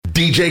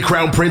DJ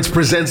Crown Prince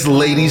presents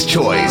Ladies'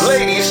 Choice.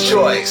 Ladies'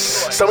 Choice.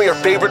 Some of your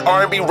favorite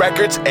R&B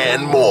records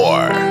and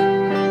more.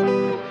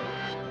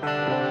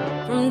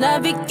 From the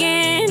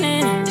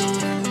beginning,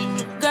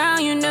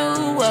 girl, you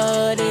knew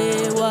what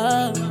it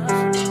was.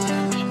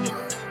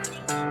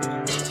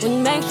 What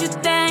makes you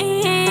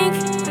think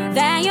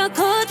that your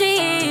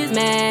coochie is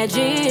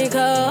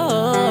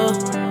magical?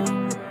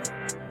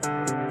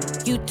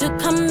 You took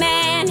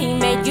command, he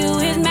made you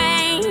his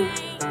main.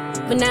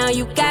 But now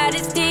you got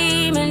his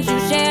demons, you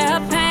share her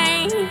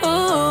pain.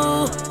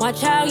 Ooh,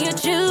 watch how you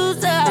choose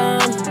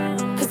them.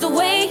 Cause the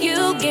way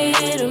you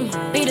get them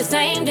be the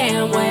same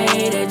damn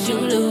way that you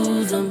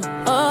lose them.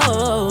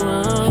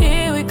 Oh,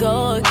 here we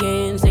go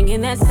again,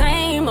 singing that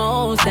same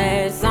old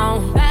sad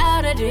song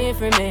about a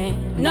different man.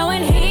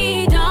 Knowing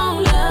he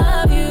don't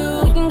love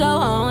you, we can go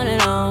on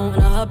and on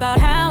about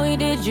how he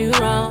did you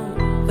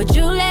wrong. But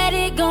you let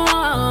it go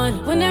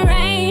on when there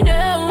ain't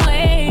a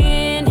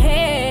way in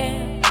here.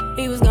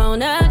 He was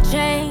gonna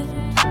change,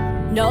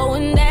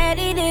 knowing that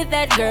he did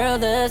that girl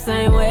the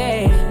same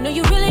way. No,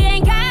 you really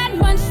ain't got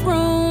much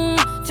room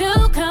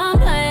to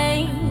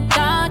complain.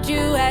 Thought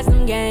you had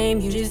some game,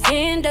 you just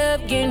end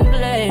up getting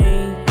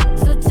blamed.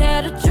 So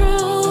tell the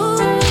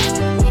truth,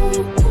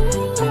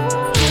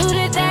 you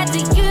did that to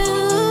you.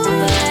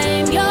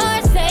 Blame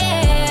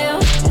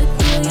yourself, look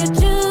who you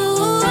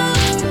choose.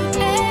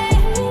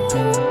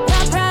 The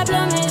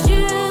problem is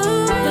you.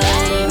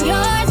 Blame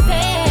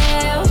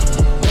yourself.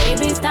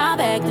 Baby, stop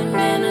acting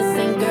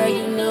innocent, girl.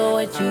 You know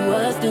what you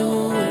was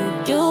doing.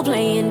 You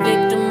playing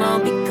victim all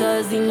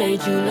because he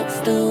made you look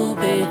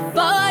stupid.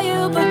 Boy,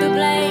 you put the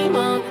blame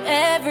on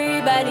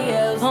everybody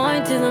else.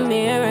 Point to the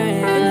mirror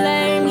and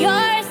blame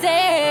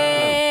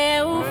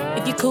yourself.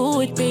 If you cool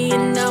with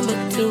being number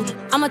two,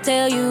 I'ma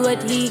tell you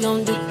what he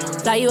gon' do.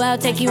 Fly you out,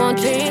 take you on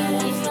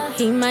trips.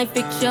 He might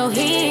fix your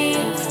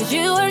hips. Cause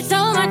you are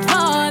so much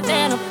more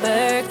than a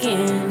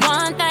Birkin.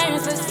 One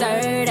thing's for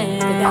certain,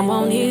 that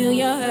won't heal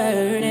your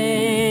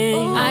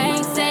hurting. I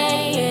ain't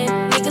saying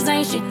niggas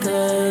ain't shit,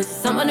 cause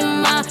some of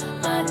them are.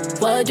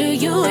 What do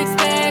you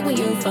expect when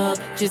you fuck?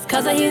 Just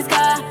cause of his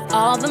car,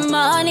 all the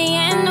money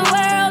in the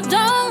world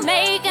don't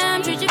make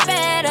him treat you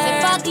better.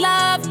 Say fuck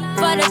love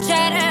for the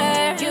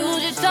cheddar, you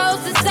just chose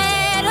to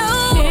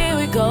settle. Here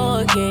we go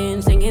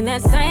again, singing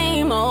that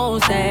same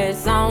old sad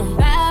song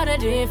about a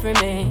different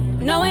man.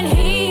 Knowing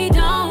he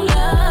don't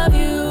love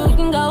you, we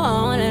can go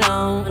on and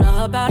on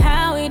about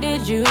how he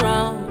did you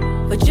wrong.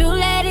 But you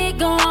let it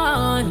go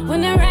on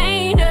when there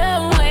ain't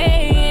a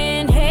way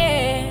in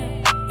here.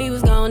 He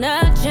was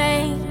gonna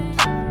change,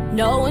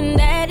 knowing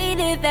that he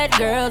did that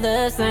girl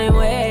the same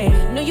way.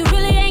 No, you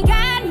really ain't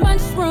got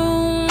much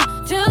room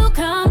to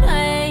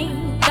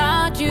complain.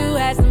 Thought you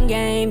had some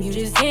game, you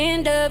just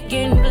end up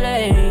getting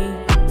blamed.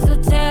 So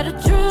tell the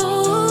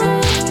truth,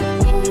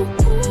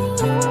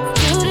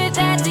 you did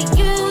that to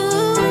you.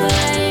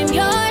 Blame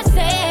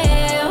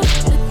yourself,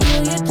 look who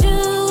you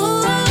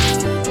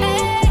choose.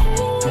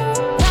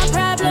 The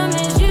problem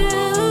is you.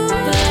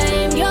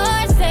 Blame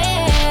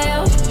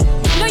yourself.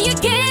 No, you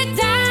get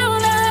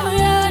down on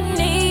your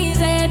knees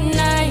at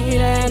night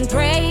and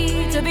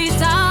pray to be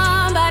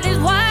somebody's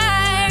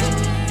wife.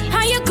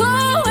 How you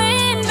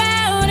going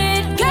about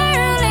it,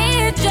 girl?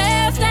 It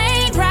just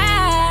ain't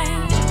right.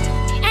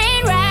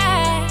 Ain't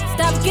right.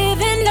 Stop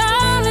giving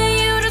all of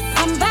you to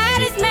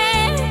somebody's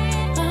man.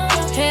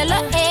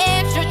 Hella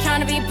extra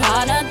trying to be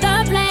part of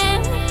the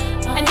plan.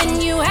 And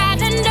then you had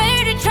the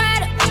nerve to try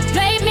to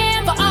blame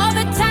him for all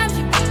the times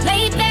you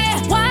laid there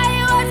while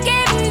he was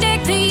giving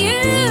dick to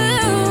you.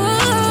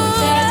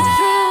 Tell the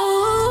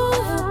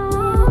truth,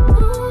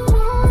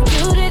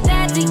 you did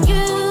that to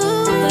you.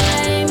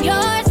 Blame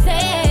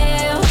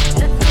yourself,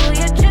 look who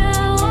you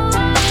choose.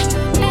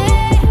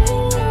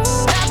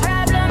 The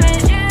problem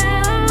is you.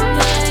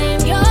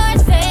 Blame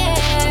yourself.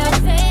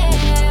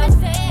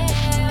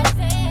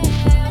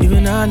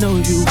 Even I know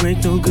you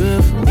ain't no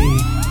good for me,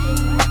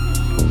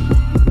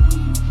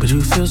 but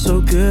you feel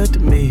so good to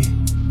me.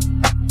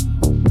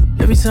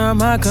 Every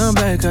time I come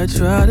back, I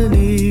try to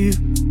leave.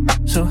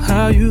 So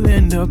how you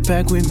end up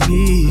back with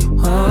me?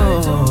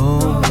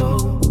 Oh,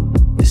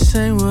 this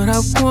ain't what I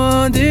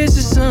want, this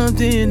is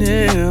something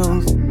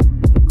else.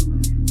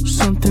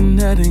 Something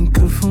that ain't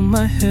good for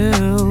my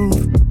health.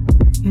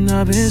 And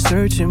I've been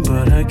searching,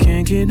 but I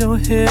can't get no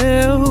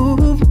help.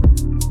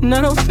 And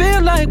I don't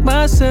feel like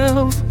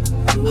myself.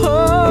 Oh, I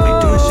be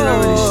doing shit I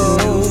really shouldn't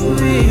do for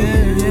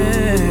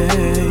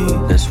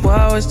real. That's why I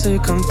always say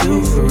come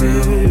through for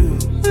real.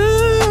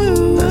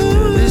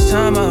 After this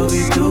time I'll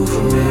be through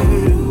for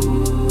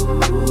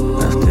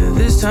real. After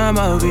this time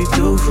I'll be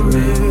through for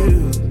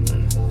real.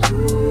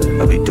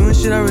 I be doing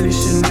shit I really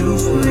shouldn't do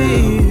for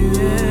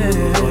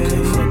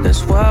real.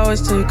 That's why I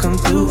always say come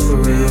through for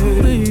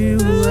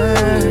real.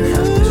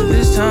 After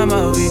this time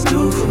I'll be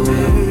through for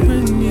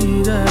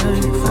real.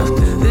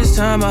 After this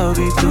time I'll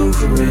be through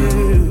for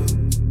real.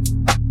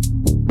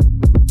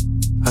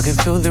 I can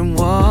feel them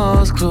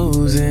walls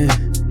closing.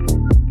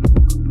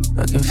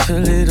 I can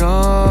feel it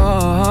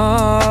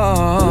all.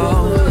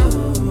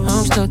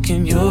 I'm stuck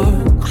in your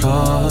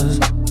claws.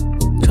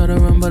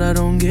 I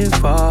don't get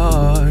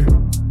far.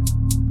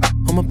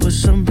 I'ma put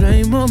some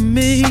blame on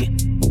me,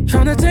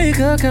 tryna take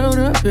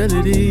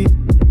accountability,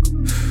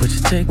 but you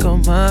take all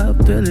my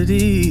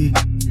ability.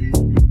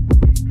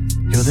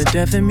 You're the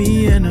death in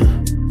me and a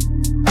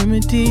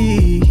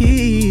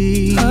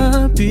remedy.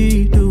 I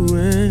be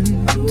doing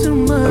too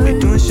much. I be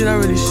doing shit I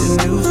really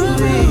shouldn't do for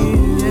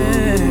real.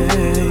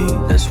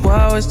 Yeah, that's why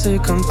I always say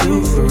come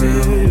through for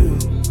real.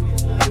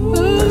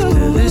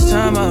 After this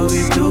time I'll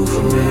be through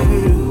for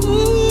real.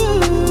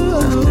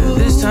 After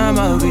this time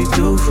I'll be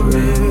through for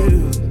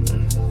real.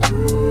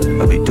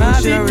 I be doing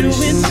shit I really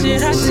shouldn't do.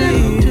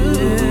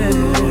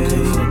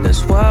 Yeah.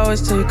 That's why I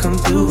always say come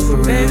through for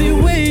real. Baby,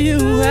 where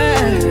you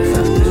at?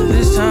 After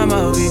this time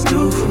I'll be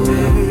through for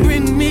real.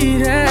 Bring me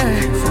that.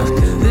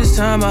 After this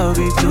time I'll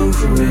be through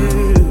for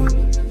real.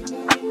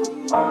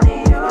 Only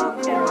you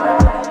can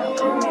ride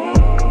for me.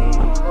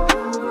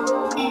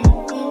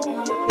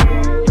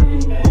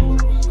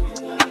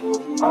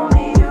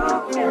 Only you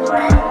can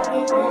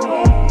ride for me.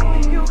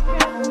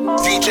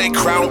 DJ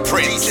Crown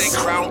Prince. DJ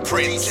Crown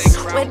Prince.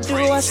 Where do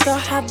I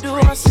start? How do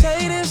I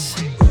say this?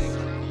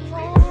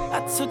 I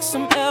took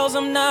some L's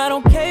I'm not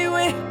okay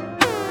with.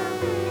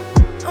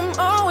 I'm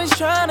always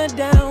trying to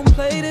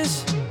downplay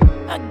this.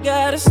 I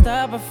gotta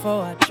stop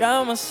before I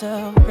drive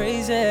myself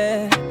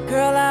crazy.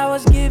 Girl, I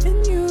was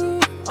giving you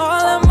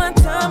all of my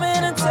time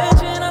and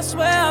attention. I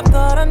swear I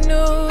thought I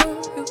knew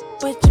you,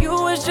 but you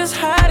was just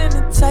hiding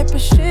the type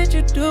of shit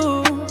you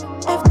do.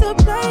 After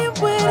playing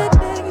with a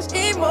nigga's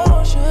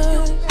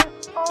emotions.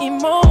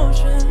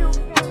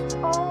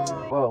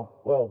 Whoa,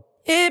 whoa.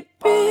 It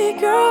be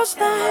girls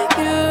like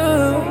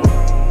you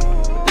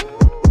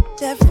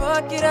that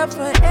fuck it up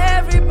for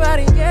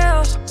everybody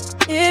else.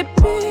 It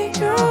be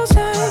girls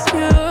like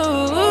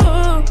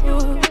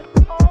you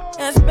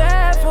that's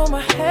bad for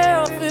my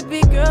health. It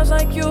be girls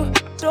like you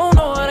don't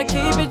know how to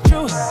keep it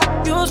true.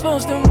 You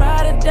supposed to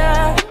ride or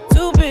die,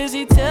 too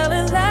busy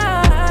telling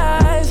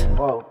lies.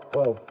 Whoa,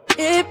 whoa.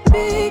 It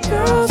be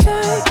girls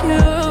like you.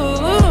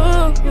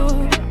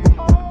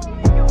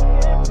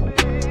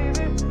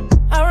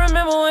 I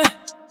remember when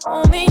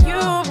only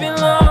you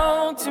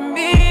belonged to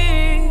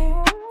me.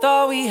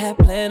 Thought we had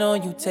planned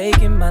on you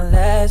taking my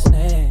last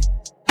name.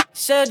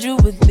 Said you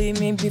would leave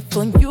me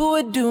before you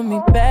would do me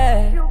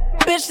bad.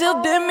 Bitch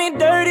still did me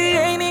dirty,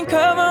 ain't even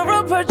cover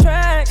up her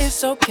tracks.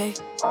 It's okay,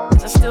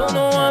 'cause I still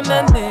know I'm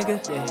that nigga.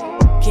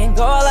 Can't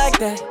go like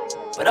that,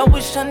 but I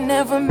wish I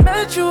never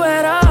met you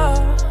at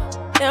all.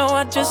 Now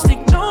I just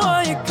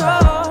ignore your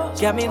calls.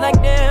 Got me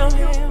like damn,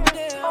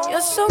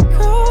 you're so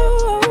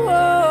cold.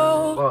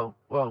 Whoa,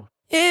 whoa.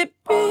 It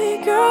be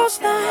girls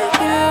like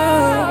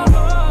you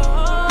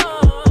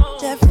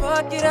that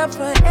fuck it up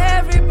for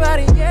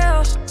everybody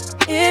else.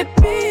 It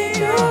be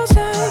girls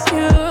like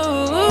you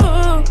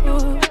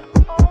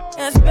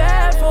that's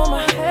bad for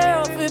my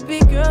health. It be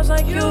girls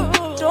like you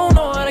don't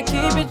know how to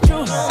keep it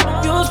true.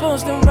 You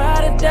supposed to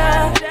ride or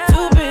die,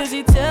 too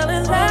busy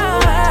telling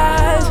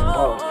lies.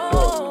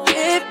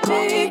 It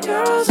be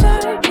girls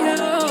like you.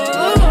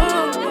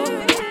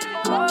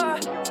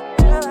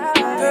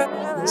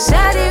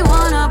 Said he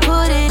wanna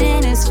put it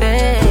in his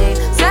face.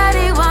 Said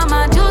he want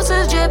my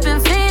juices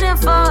dripping, feeding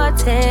for a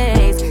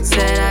taste.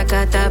 Said I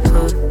got that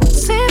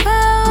pussy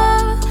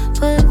power,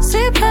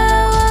 pussy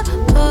power,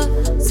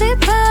 pussy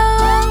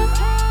power.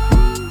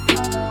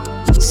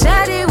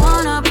 Said he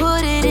wanna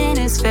put it in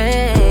his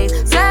face.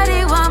 Said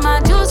he want my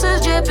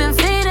juices dripping,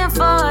 feeding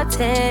for a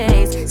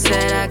taste.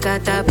 Said I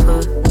got that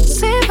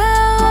pussy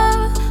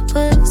power,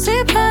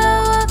 pussy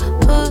power,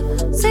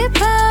 pussy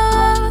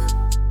power.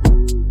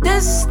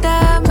 This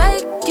that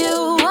make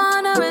you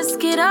wanna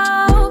risk it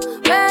all.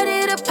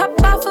 Ready to pop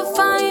off if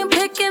I ain't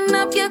picking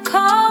up your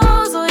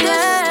calls. Oh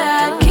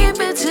yeah, keep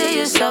it to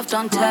yourself,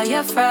 don't tell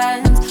your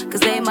friends,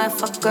 'cause they might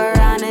fuck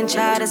around and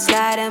try to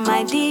slide in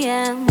my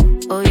DM.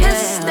 Oh yeah,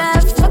 this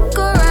that fuck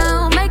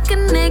around, make a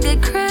nigga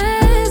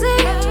crazy.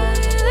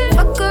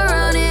 Fuck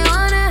around, he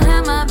wanna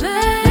have my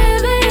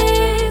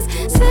babies.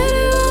 Said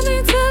he want me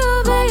to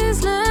obey his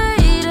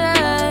lady.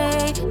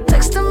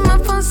 Text him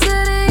up on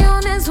city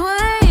on his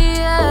way.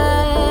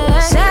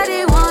 Said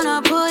he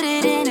wanna put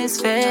it in his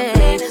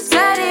face.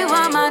 Said he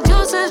want my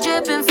juices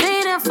dripping,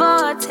 feeding for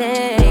a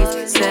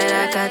taste. Said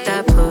I got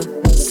that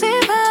pussy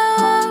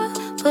power,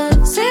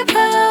 pussy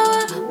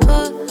power,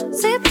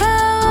 pussy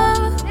power.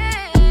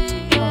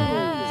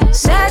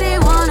 Said he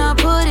wanna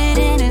put it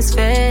in his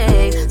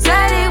face.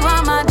 Said he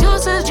want my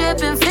juices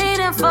dripping,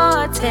 feeding for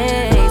a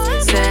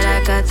taste. Said I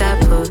got that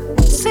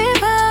pussy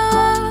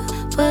power,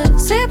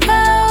 pussy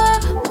power,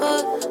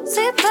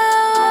 pussy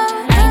power.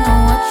 I know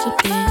what you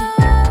did.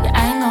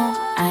 Yeah, I know.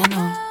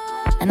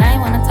 And I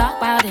wanna talk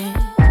about it.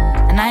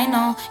 And I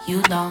know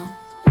you don't.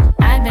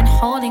 I've been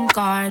holding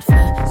guard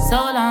for so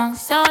long.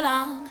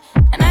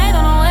 And I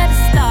don't know where to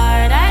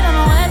start.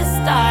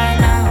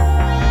 Now.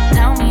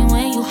 Tell me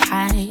where you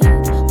hide.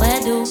 Where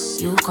do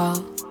you go?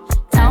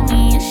 Tell me,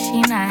 is she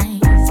nice?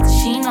 Does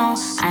she know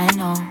I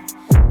know?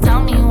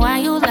 Tell me why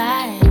you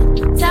lie.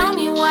 Tell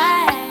me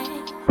why.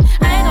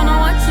 I don't know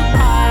what you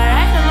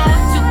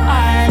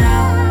are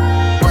now.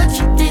 What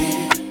you did.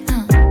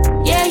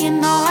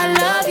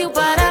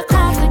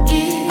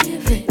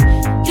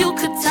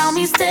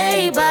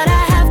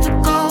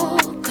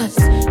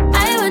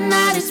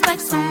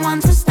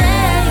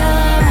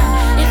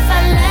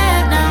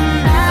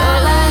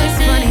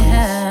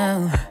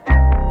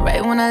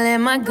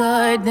 my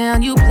guard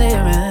down, you play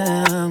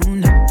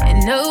around.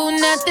 And no,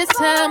 not this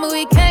time,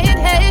 we can't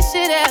hash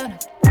it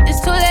out.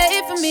 It's too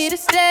late for me to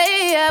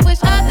stay. I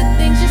wish all the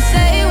things you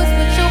say was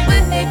what your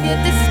behavior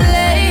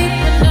displayed.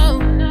 But no,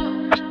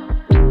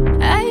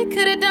 I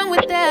could've done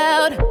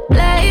without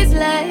lies.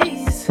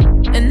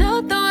 And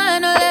although I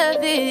know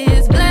love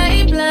is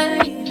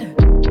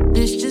blind,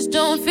 this just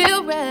don't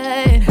feel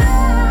right.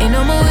 Ain't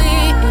no more we,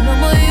 ain't no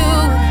more you.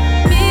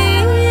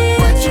 Me,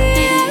 what you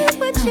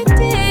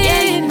did.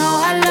 Yeah, you know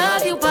I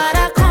love you, but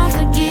I can't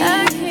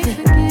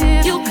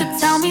forgive. You could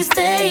tell me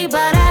stay,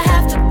 but I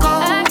have to go.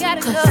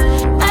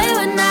 I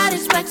would not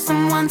expect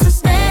someone to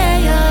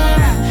stay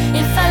around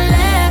if I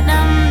let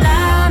them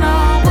down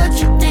on what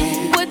you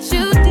did.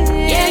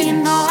 Yeah, you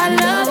know I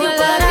love you,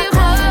 but I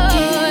can't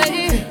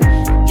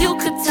forgive. You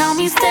could tell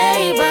me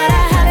stay, but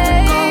I have to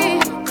go.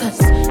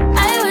 'Cause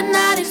I would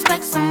not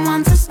expect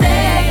someone to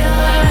stay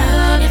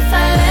around if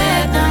I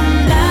let them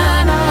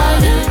down on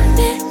you.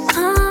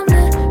 Become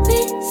the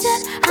reason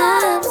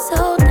I'm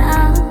so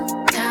down.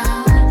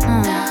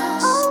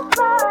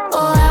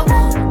 Oh, I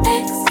won't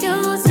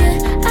excuse it.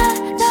 I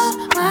don't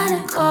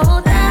wanna go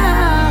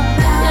down.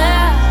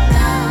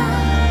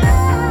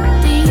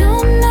 Do you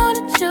know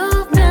that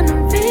you've been the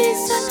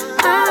reason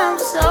I'm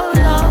so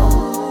low?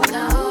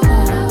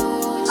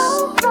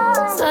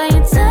 So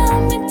you tell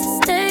me to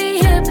stay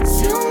here, but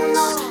you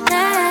know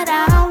that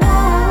I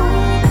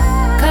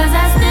won't. 'Cause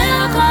I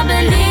still can't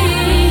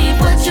believe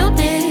what you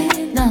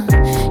did. No.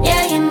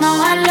 Yeah, you know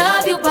I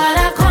love you, but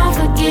I can't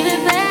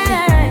forgive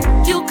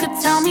it. You could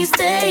tell me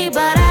stay,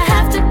 but I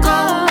have to go.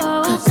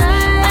 'Cause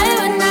I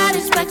would not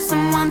expect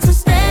someone to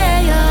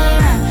stay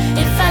around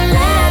if I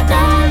let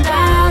them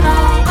down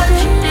on what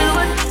you did.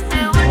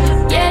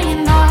 Yeah, you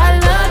know I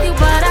love you,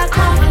 but I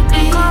can't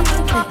forgive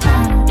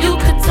it. You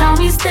could tell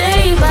me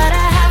stay, but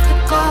I have to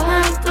go.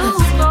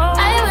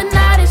 I would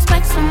not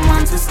expect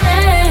someone to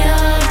stay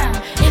around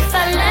if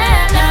I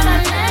let them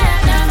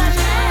down.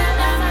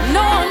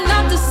 No, I'm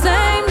not the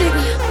same,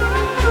 nigga.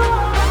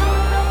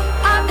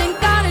 I think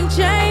I done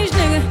changed,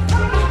 nigga.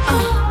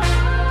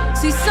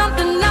 See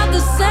something not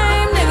the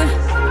same, nigga.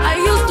 I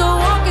used to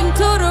walk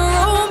into the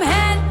room,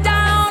 head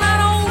down, I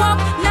don't walk,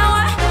 now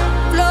I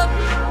float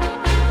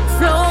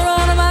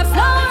on them, I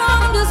float on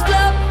them, just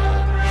float.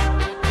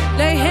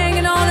 They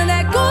hanging on to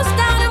that goose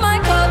down in my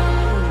cup.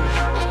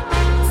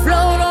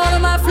 Float on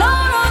them, I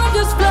float on them,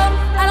 just float.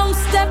 I don't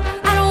step,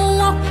 I don't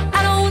walk,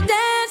 I don't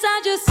dance, I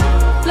just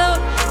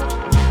float.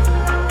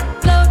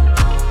 Float,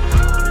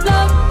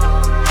 float,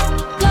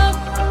 float.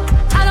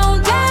 I don't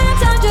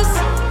dance, I just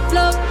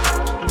float.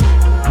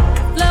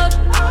 Float,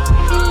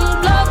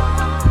 float,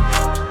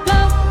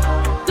 float,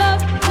 float,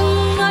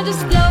 I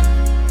just float.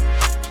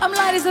 I'm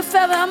light as a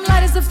feather, I'm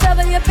light as a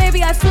feather, yeah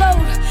baby I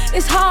float.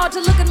 It's hard to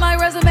look at my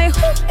resume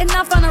and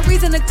not find a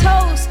reason to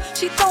toast.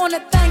 She throwing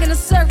that thing in a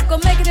circle,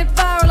 making it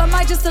viral, I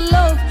might just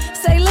elope.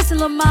 Say listen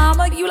lil'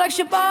 mama, you like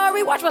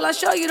Shabari, watch while I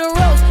show you the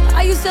ropes.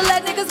 I used to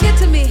let niggas get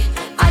to me,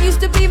 I used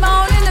to be my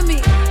own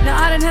enemy.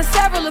 Now I done had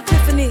several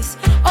epiphanies,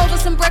 over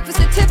some breakfast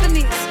at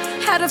Tiffany's.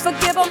 Had to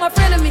forgive all my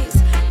frenemies,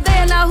 they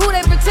are not who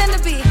they pretend to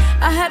be.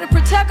 I had to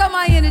protect all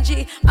my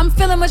energy, I'm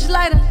feeling much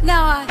lighter,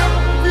 now I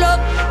float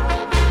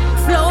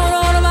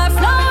on them, I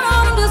float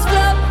on them, just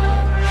float.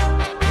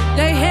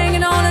 They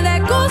hanging on to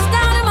that goose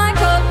down in my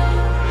cup.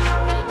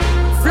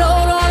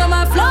 Float on them,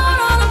 I float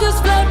on them, just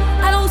float.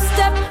 I don't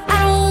step, I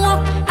don't walk,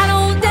 I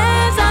don't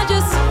dance, I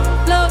just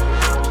float.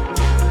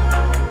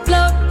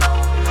 Float,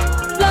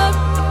 float,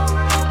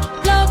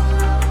 float.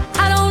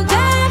 I don't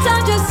dance, I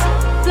just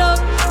float.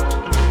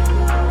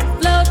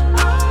 Float,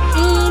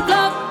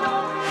 float,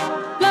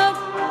 float,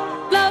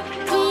 float,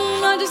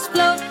 I just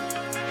float.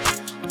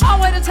 All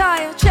white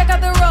attire, check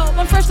out the robe,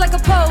 I'm fresh like a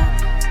pope.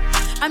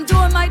 I'm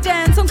doing my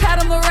dance on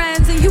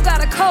catamarans and you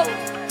got a coat.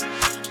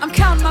 I'm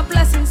counting my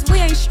blessings, we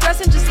ain't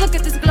stressing, just look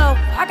at this glow.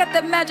 I got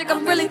that magic,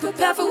 I'm really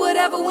prepared for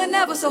whatever,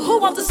 whenever, so who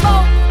wants to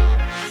smoke?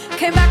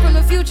 Came back from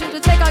the future to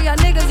take all y'all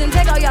niggas and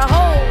take all y'all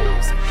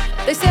hoes.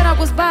 They said I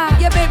was by,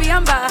 yeah baby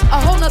I'm by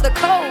a whole nother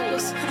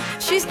coast.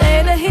 She stay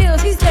in the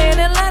hills, he stay in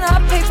Atlanta,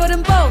 I pay for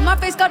them both. My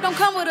face card don't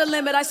come with a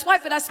limit, I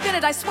swipe it, I spin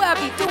it, I swear I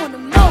be doing the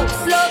most.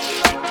 Float,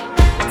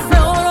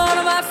 float on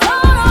them, I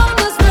float on them,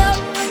 just float.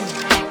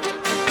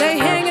 They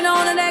hanging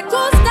on to that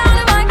goose down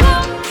in my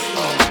cup.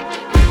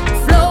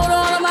 Float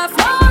on them, I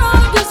float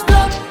on them, just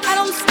float. I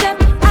don't step,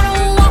 I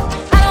don't walk,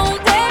 I don't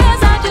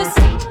dance, I just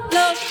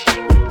float.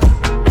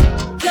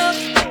 Float,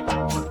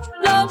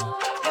 float,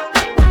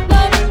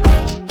 float.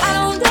 I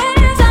don't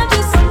dance, I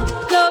just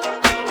float.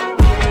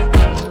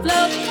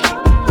 Float,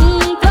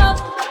 float,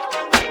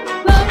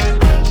 float,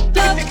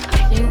 float.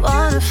 You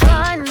wanna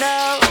find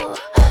out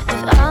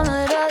if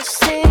I'ma just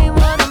see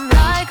what I'm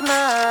like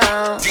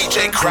now?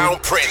 DJ Crown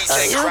Prince.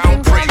 You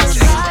can come and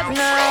vibe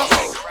now.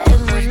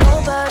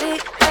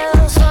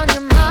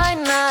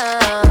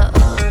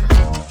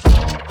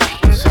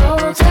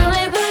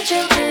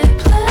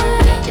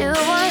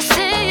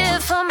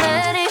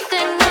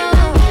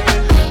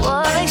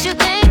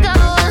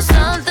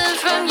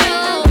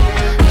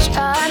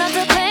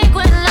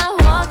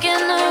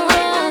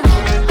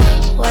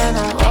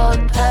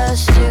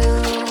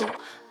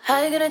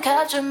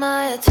 capture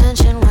my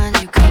attention when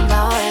you come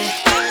my way.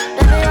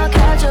 Baby, I'll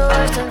catch your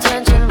worst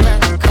intention when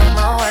you come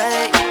my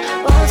way.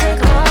 Won't take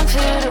long for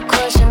you to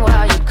question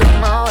why you come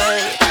my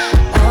way.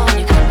 Oh, when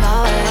you come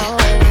my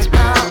way, it's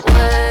my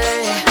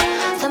way.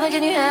 Tell me,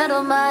 can you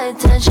handle my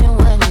attention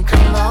when you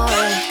come my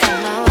way?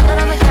 Then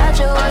I'ma catch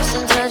your worst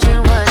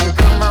intention when you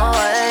come my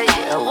way.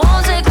 It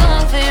won't take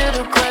long for you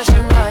to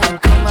question why you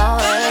come my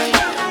way.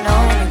 No,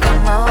 when you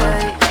come my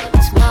way,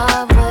 it's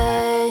my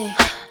way.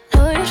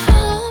 Know you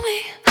follow me,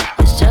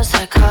 it's just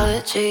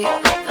psychology.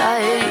 If I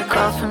hear you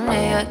call for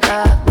me, I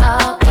got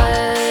my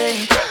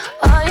way.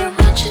 Are you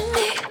watching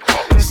me?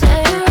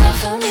 Say you're right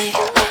for me.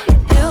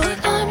 You would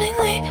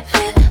blindingly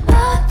fit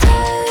my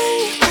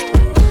taste.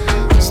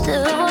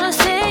 Still wanna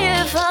see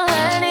if I'm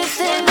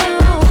anything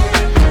new.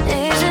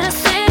 Easy to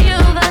see you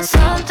got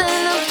something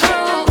to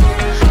prove.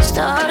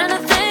 Starting to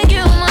think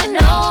you might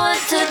know what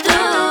to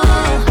do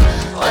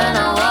when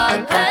I walk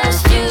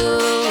past you.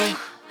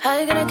 How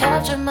you gonna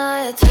capture my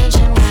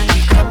attention when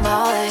you come my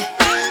way?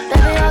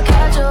 Baby, I'll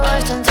catch your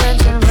worst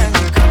intention when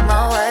you come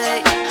my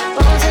way.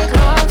 Won't take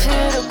long for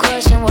you to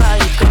question why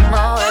you come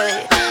my way.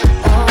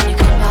 Oh, when you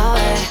come my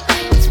way,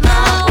 it's my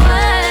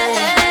way.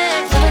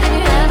 So can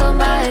you handle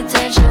my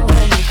attention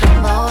when you come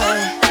my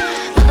way?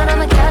 Then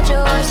I'ma catch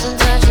your worst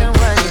intention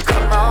when you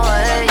come my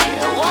way.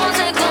 It won't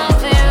take long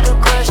for you to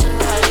question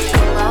why you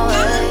come my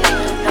way.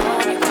 No,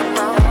 when you come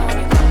my way,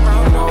 when you come my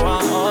way. You know I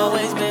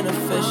always been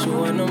official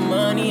and the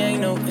money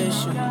ain't no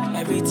issue.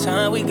 Every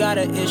time we got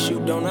an issue,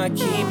 don't I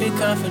keep it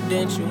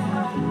confidential?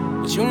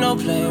 But you know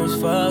players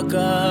fuck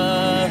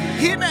up,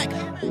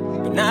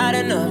 but not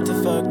enough to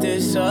fuck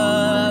this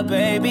up.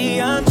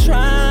 Baby, I'm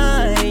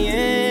trying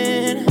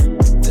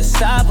to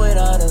stop with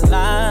all the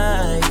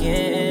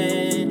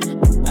lying.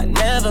 I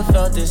never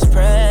felt this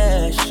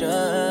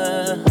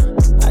pressure.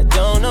 I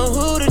don't know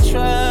who to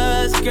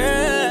trust,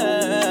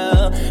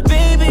 girl.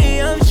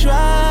 Baby, I'm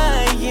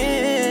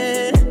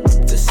trying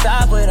to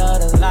stop with all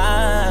the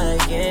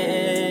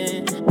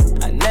lying.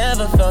 I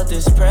never felt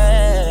this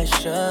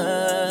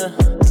pressure.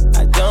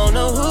 I don't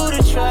know who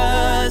to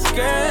trust,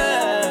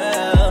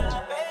 girl.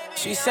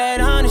 She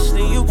said,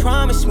 honestly, you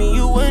promised me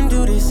you wouldn't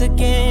do this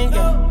again,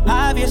 yeah.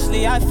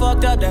 Obviously, I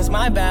fucked up, that's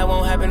my bad,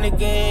 won't happen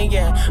again,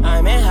 yeah.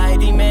 I'm in high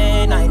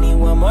demand, I need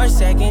one more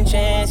second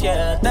chance,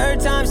 yeah. Third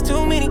time's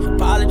too many,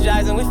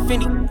 apologizing with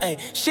Fendi, ayy.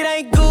 Shit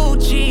ain't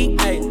Gucci,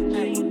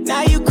 ayy.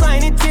 Now you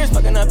crying in tears,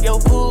 fucking up your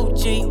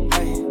Gucci,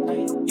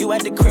 ayy. You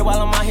at the crib while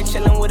I'm out here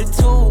chillin' with a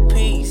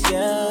two-piece,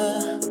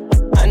 yeah.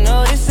 I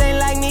know this ain't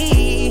like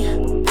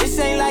me, this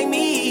ain't like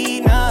me,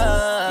 no. You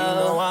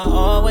know I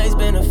always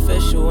been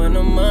official and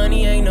the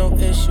money ain't no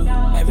issue.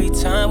 Every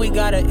time we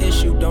got an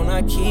issue, don't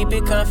I keep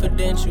it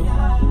confidential?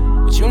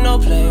 But you know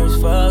players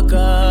fuck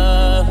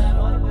up,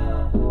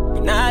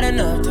 but not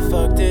enough to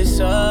fuck this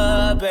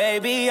up.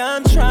 Baby,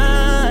 I'm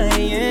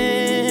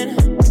trying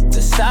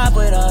to stop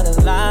with all the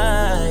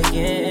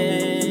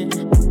lying.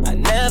 I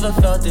never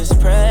felt this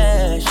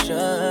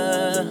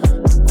pressure.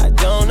 I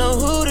don't know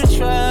who to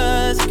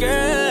trust,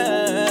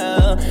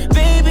 girl.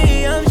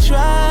 Baby, I'm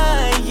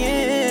trying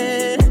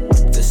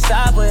to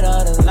stop with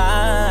all the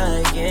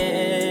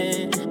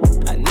lying.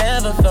 I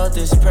never felt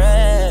this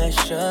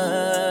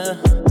pressure.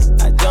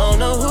 I don't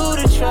know who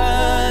to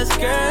trust,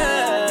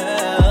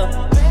 girl.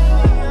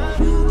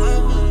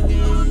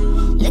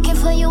 Looking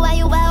for you while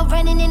you out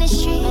running in the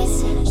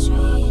streets.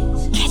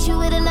 Catch you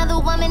with another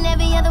woman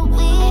every other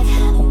week.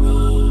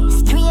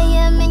 It's 3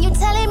 a.m. and you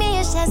telling me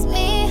it's just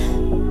me.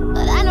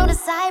 But I know the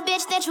side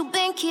bitch that you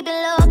been keeping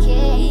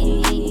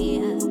low-key.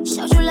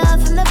 Showed you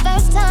love from the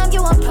first time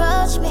you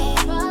approached me.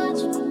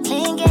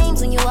 Playing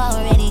games when you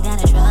already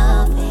got a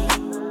trophy.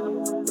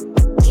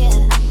 Yeah,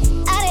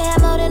 I didn't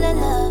have more than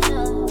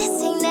enough.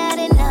 This ain't not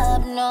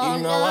enough, no.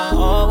 You know I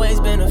always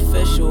been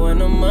official and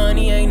the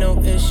money ain't no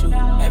issue.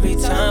 Every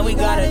time we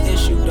got an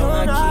issue,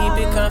 don't I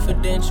keep it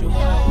confidential?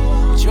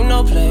 But you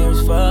know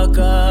players fuck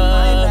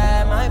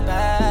up, my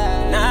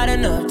bad. Not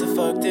enough to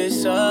fuck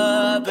this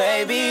up.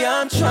 Baby,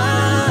 I'm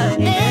trying.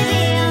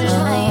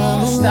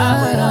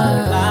 Stop with all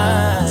the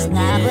lies.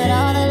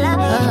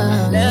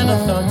 Never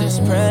felt this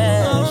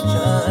pressure.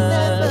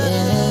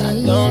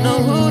 I don't know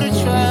who to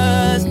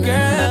trust,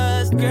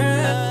 girls.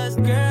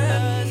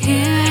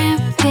 Here I am,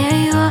 there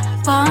you are,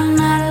 falling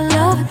out of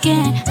love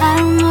again. I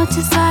don't know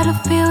just how to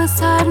feel, it's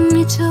hard to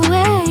meet you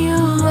where you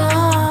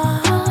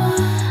are.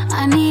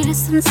 I needed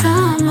some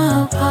time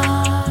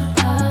apart.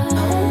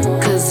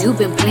 Cause you've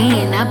been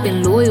playing, I've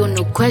been loyal,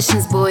 no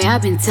questions, boy.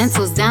 I've been 10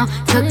 toes down,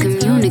 cut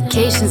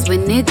communications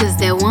with niggas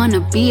that wanna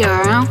be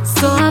around.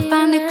 So I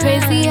find it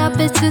crazy, I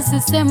bet you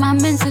just in my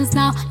mentions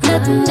now.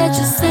 Nothing that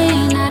you're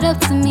saying, not up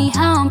to me,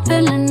 how I'm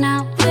feeling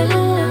now.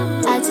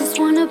 I just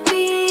wanna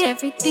be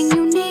everything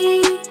you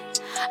need.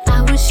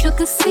 I wish you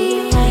could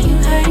see how you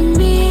hurting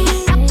me.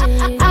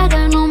 I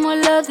got no more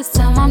love this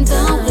time, I'm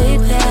done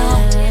with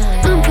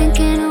that. I'm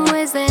thinking of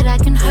ways that I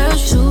can hurt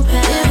you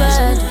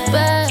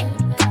back.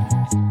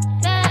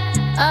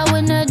 I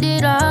wouldn't have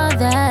did all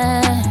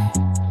that.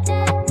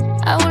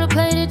 I would've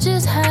played it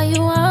just how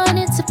you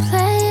wanted to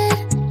play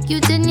it. You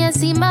didn't yet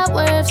see my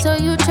worth, so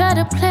you try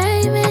to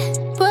play me,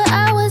 but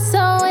I was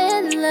so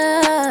in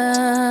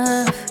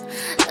love.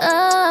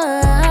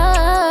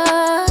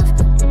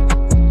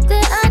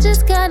 Then I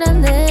just got a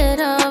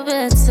little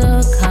bit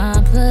too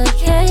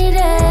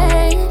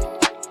complicated.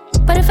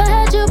 But if I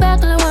had you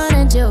back, all I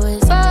wanna do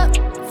is fuck,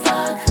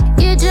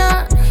 get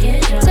drunk,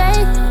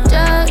 take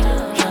drugs.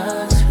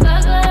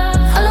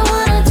 All I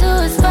wanna do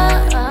is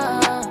fuck,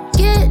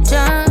 get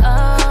drunk,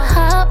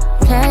 hop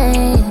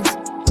planes.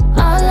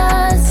 All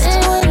us,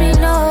 it would be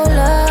no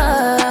loving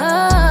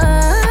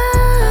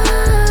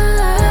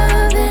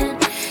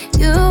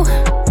you.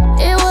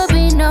 It would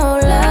be no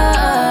loving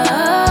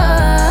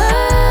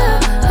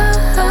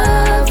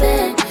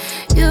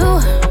you.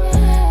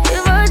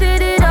 If I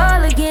did it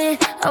all again,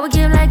 I would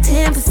give like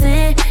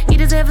 10%. You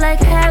deserve like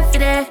half of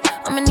that.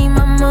 I'ma need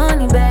my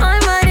money back.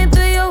 I'm riding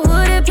through your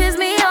hood, it piss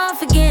me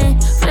off again.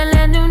 Feeling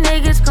like new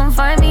niggas come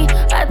find me.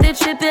 I did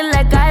tripping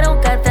like I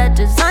don't got that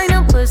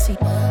designer pussy.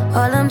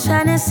 All I'm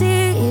tryna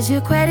see is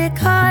your credit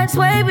card.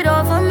 Swipe it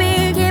off of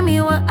me. Give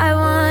me what I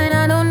want.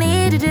 I don't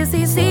need it. Just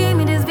CC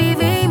me, just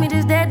VV me,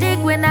 just that dick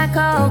when I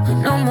call.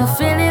 No more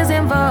feelings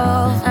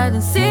involved. I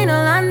done seen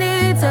all I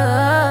need to.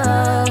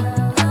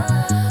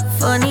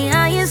 Funny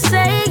how you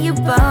say you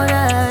bout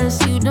us.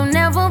 You don't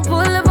ever pull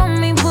up on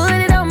me, put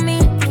it on me.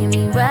 Give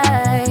me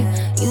right.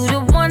 You the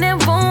one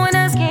that want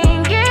us.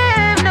 Can't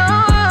give no,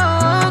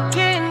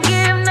 can't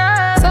give no.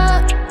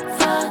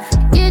 Fuck,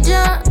 get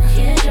drunk,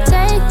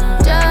 take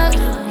drugs.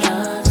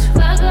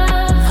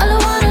 All I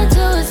wanna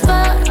do is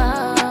fuck,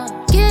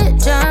 get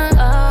drunk,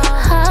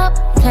 hop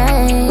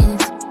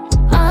planes.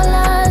 All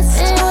us,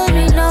 it would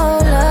be no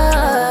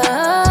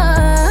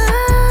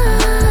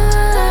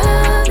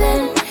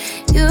loving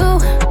you.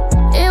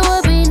 It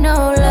would be no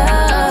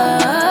loving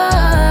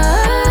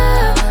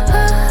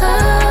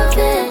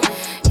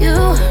you.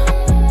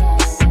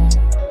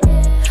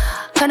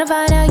 Kinda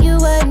find out you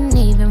wasn't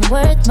even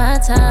worth my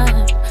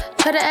time.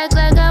 Try to act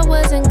like I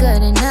wasn't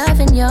good enough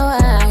in your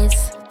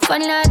eyes.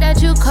 Funny like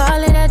that you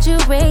calling, that you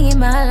ringing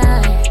my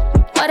line.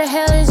 Why the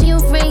hell is you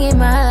ringing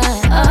my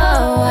line?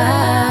 Oh,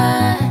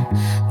 why?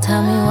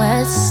 Tell me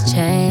what's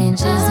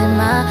changed. Is it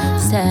my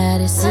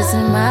status? Is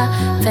it my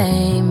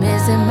fame?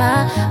 Is it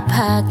my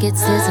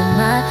pockets? Is it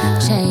my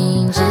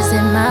change? Is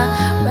it my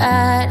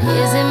ride?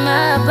 Is it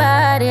my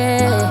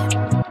body?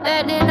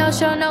 That did no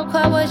show, no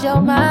club was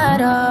your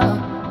motto.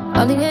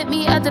 Only hit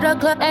me after the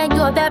club and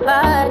you're that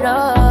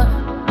bottle.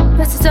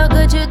 This is so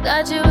good you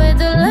thought you were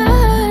the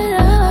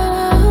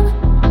love.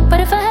 But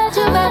if I had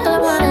you back, all I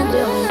wanna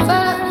do is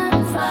fuck,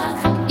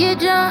 get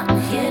drunk,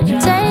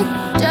 take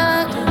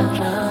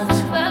drugs.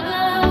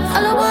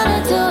 All I wanna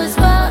do is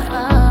fuck,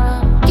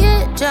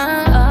 get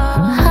drunk,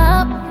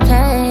 hop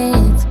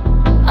planes.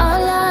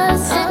 All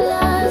us.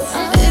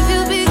 If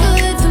you be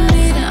good to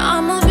me, then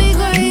I'ma be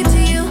great to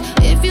you.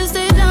 If you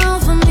stay down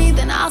for me,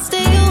 then I'll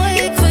stay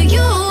awake for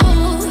you.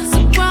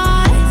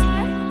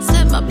 Surprise,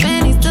 slip my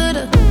panties to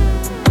the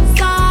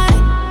side.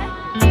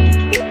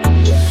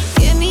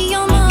 Give me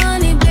your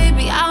money,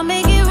 baby, I'll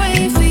make it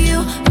rain for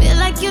you. Feel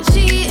like you're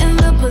cheating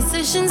the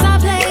positions I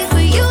play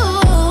for you.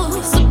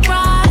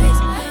 Surprise,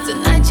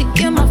 tonight you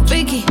get my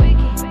freaky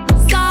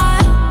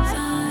side.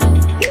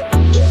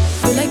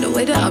 You like the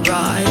way that I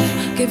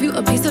ride, give you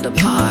a piece of the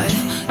pie.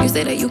 You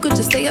say that you could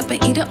just stay up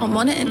and eat it all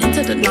morning and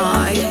into the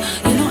night.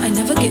 You know I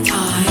never get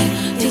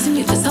tired, teasing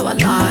you just how I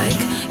like.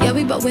 Yeah,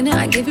 we both winning,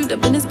 I gave you the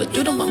business, but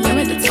you the one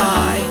wearing the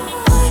tie.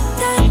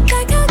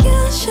 Like how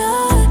you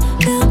should.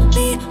 Fill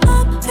me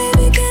up,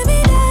 baby, give me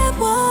that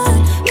one.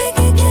 Make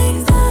it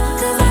gangsta,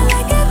 'cause I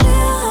like it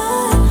real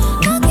hard.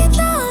 Knock it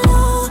down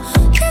low,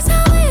 that's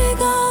how it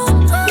go.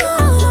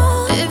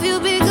 If you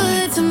be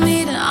good to me,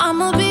 then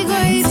I'ma be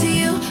great to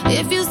you.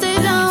 If you stay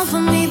down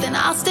for me, then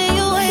I'll stay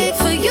awake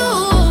for you.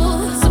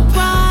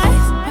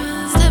 Surprise,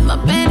 slip my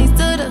panties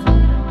to the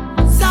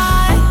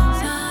side.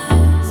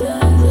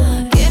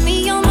 Give me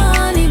your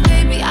money,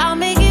 baby, I'll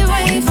make it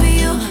rain for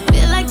you.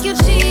 Feel like you're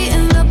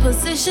cheating the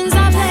positions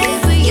I play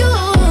for you.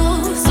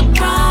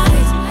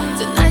 Surprise,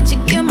 tonight you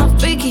get my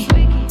freaky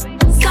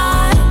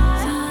side.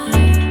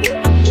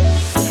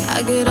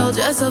 I get all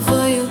dressed up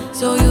for you,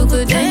 so you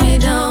could take me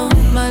down.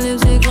 My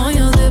lipstick on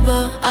your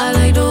zipper, I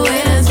like the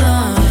way that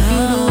sound.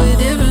 You do it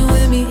different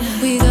with me,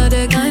 we got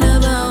that kind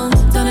of bounce.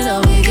 Turn it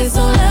up, make it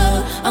so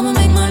loud, I'ma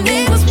make my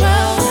neighbors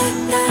proud.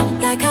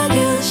 Like how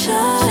you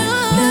should.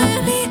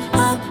 Fill me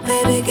up,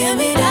 baby, give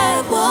me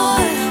that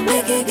one.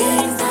 Make it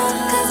gangsta,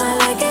 'cause I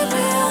like it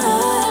real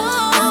hard.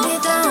 Knock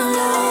it down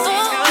low,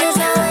 that's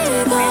how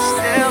it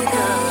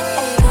goes.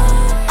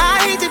 I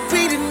hate to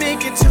be the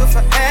nigga till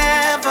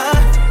forever.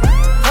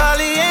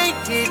 Probably ain't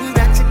getting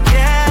back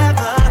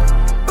together,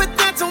 but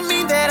that don't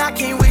mean that I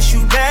can't wish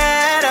you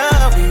better.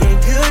 We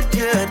ain't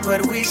good, but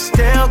we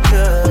still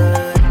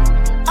good.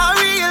 I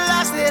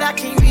realize that I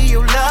can't be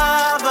your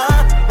lover.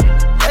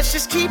 Let's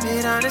just keep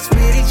it honest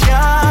with each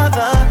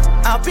other.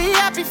 I'll be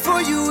happy for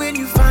you when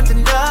you find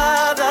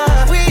another.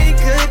 We ain't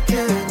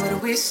good,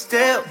 but we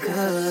still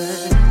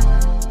good.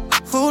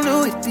 Who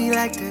knew it'd be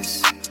like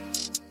this?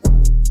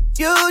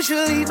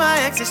 Usually my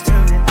exes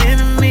turning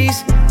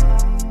enemies,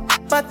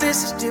 but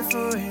this is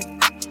different.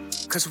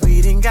 Cause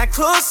we done got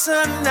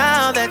closer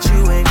now that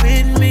you ain't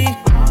with me.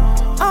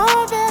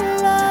 All that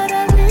love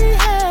that we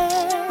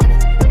had,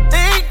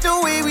 ain't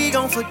no way we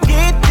gon'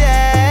 forget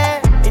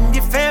that. And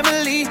your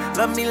family,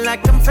 love me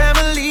like I'm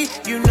family.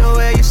 You know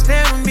where you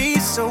stand with me.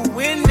 So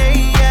when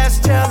they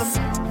ask, tell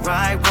them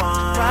right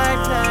one,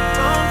 right place,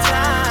 wrong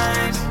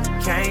times.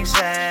 Can't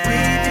say we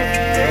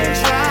didn't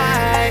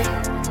try,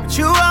 but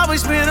you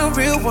always been a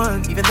real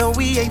one. Even though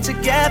we ain't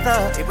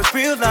together, it was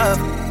real love,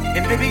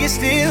 and baby it's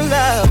still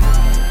love.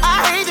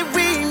 I hate that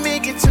we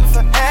make it to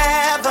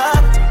forever.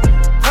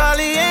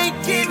 Probably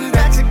ain't getting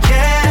back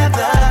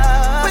together,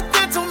 but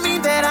that don't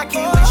mean that I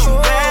can't wish you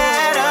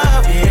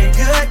better.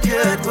 Yeah,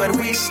 good, but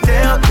we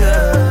still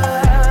good.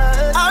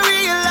 I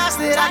realize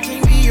that I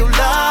can't be your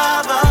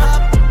lover.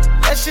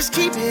 Let's just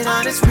keep it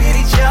honest with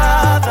each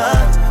other.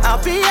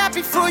 I'll be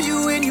happy for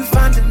you when you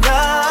find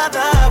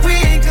another. We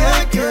ain't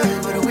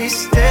good, but we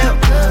still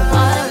good.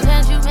 All the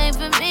plans you made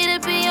for me to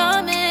be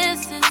your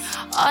missus,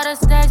 all the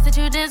stacks that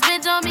you just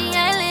spent on me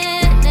ain't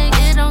lit.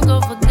 Nigga, don't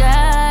go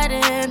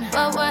forgotten,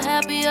 but we're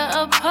happier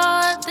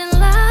apart than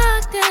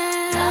locked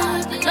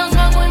in. Don't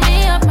talk with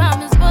me, I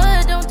promise,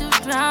 but don't do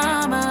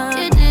drama.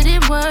 It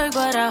didn't work,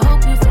 but I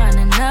hope you find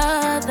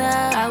another.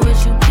 I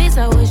wish you peace,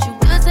 I wish you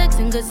good sex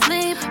and good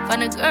sleep.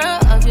 Find a girl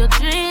of your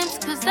dreams,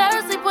 cause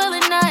I sleep well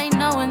at night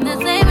knowing this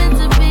ain't meant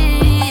to be.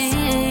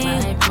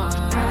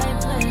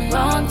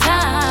 Wrong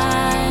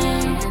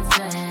time,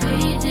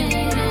 we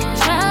didn't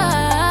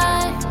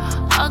try.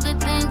 All good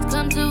things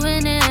come to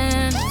an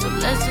end, so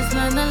let's just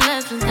learn the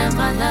lessons and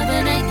find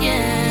loving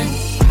again.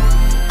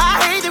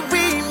 I hate that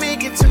we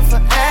make it to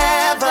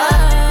forever.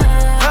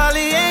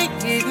 Probably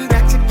ain't getting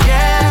back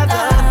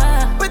together,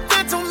 but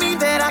that don't mean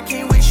that I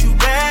can't wish you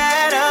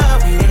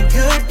better. We ain't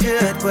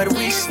good, but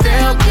we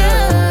still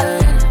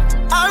good.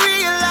 I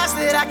realize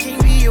that I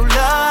can't be your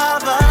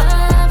lover.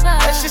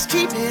 Let's just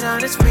keep it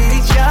honest with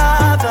each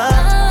other.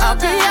 I'll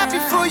be happy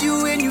for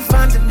you when you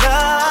find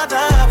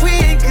another. We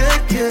ain't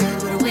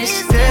good, but we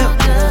still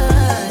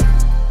good.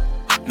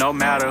 No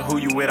matter who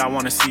you with, I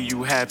wanna see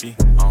you happy.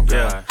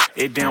 Yeah,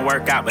 it didn't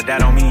work out, but that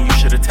don't mean you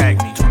should attack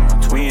me.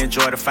 We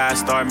enjoyed the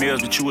 5-star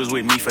meals, but you was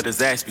with me for the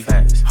Zaxby.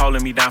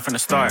 Holding me down from the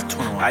start.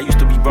 I used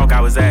to be broke,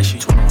 I was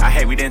ashy. I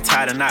hate we didn't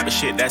tie the knot, but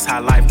shit, that's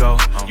how life go.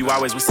 You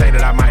always would say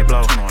that I might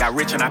blow. Got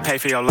rich and I pay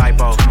for your light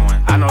bulb.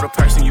 I know the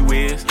person you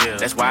is,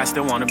 that's why I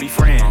still wanna be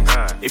friends.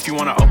 If you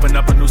wanna open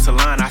up a new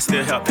salon, I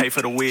still help pay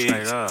for the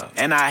wigs.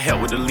 And I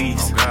help with the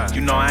lease.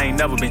 You know I ain't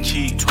never been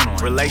cheap.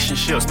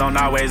 Relationships don't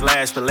always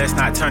last, but let's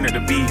not turn it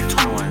to beef.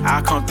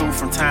 I'll come through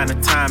from time to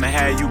time and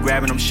have you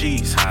grabbing them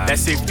sheets.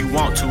 That's if you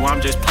want to, I'm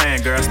just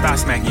playing, girl, stop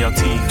smacking your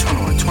teeth.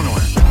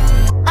 21.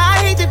 I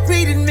hate that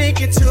we didn't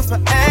make it to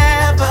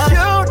forever.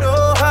 You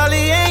know,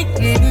 probably ain't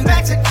getting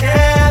back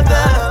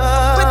together,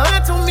 but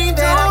that don't mean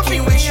that I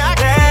can't wish you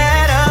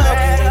better.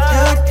 We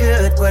ain't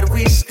good, but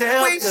we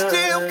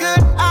still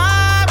good.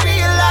 I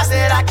realize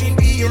that I can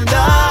be your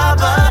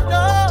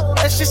lover.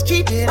 Let's just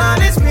keep it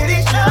honest with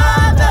each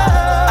other.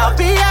 I'll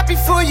be happy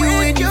for you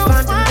when you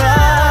find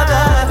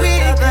another. We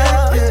ain't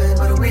good,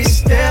 but we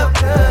still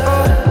good.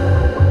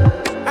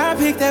 I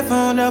pick that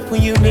phone up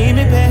when you need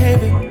me,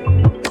 baby.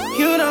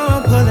 You know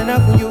I'm pulling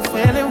up when you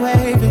feeling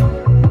wavy.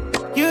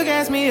 You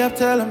gas me up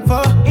till I'm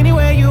full.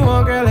 Anywhere you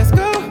want, girl, let's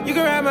go. You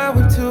can ride my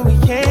whip till we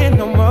can't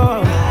no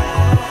more.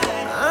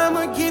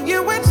 I'ma give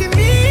you what you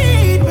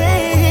need,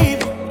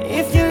 baby.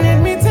 If you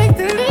let me take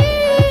the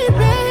lead,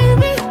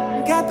 baby.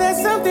 Got that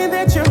something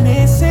that you're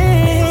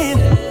missing.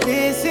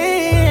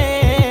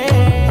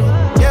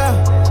 Yeah,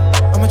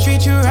 I'ma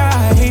treat you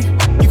right.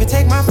 You can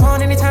take my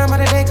phone anytime of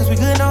the day, cause we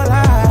good, no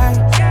lie.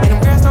 And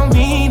them girls don't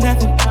mean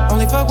nothing,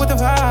 only fuck with the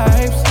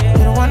vibes.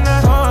 You're the one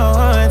I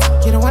want,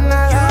 you're the one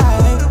I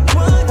like.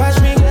 Watch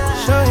me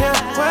show you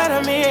what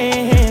I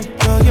mean.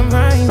 Blow your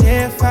mind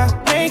if I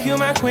make you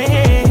my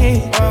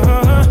queen.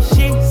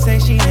 She say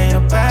she ain't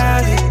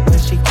about it, but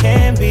she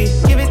can be.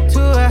 Give it to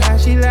her how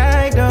she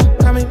like, though.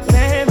 Come and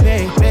plan,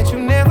 babe. Bet you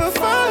never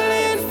fall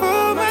in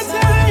for my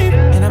type.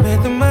 And I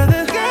bet the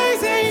other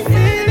guys ain't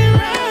feeling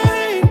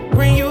right.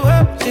 Bring you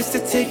up just to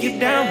take you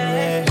down,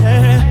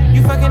 yeah.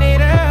 You fucking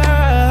it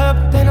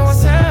up, they know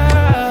what's up.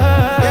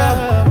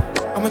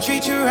 Yeah, I'ma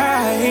treat you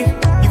right.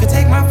 You can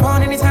take my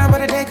phone anytime of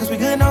the day, cause we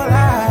good, no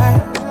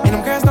lie. And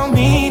them girls don't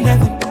mean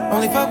nothing,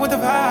 only fuck with the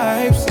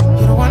vibes.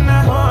 You're the one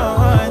I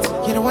want,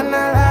 you're the one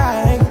I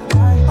like.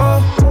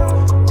 Oh,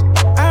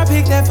 I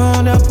pick that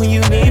phone up when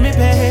you need me,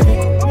 baby.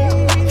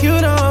 You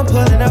know I'm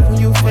pulling up when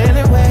you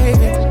feeling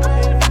wavy.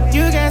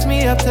 You gas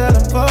me up till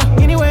I'm full.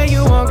 Anywhere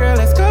you want, girl,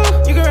 let's go.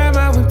 You can ride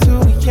my whip till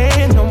we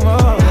can't no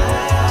more.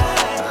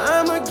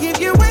 I'ma give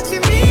you what you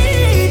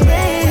need,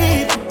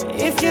 babe.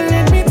 If you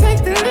let me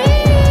take the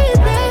lead,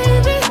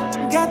 baby.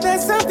 Got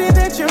that something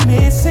that you're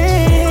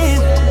missing.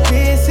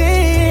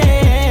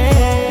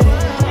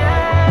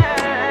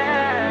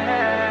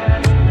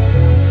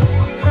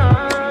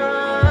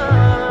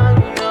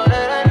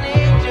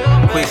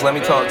 Please let me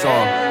talk to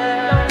him.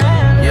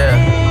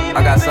 Yeah,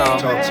 I got something.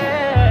 Talk to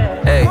him.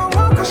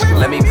 away.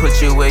 Let me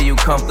put you where you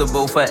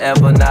comfortable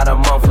forever, not a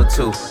month or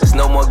two. There's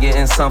no more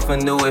getting something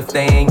new if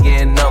they ain't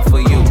getting enough for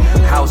you.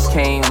 House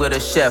came with a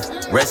chef,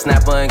 red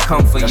snapper and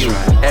come for you.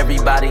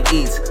 Everybody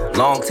eats,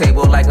 long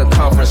table like a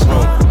conference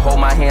room. Hold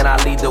my hand,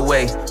 I lead the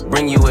way,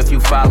 bring you if you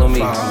follow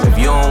me. If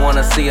you don't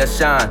wanna see us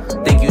shine,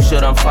 think you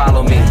should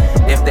unfollow me.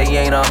 If they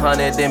ain't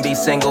 100, then be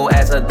single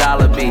as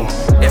 $1 be.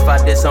 If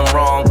I did some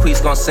wrong,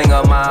 please gon' sing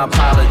up my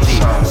apology.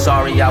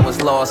 Sorry I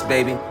was lost,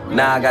 baby,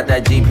 now I got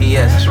that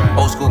GPS.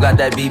 Old school got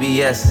that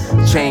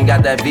BBS, Chain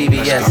got that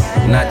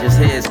VVS. Not just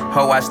his,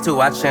 her watch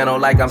too, I channel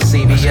like I'm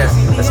CBS.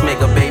 Let's make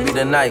a baby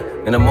tonight,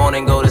 in the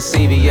morning go to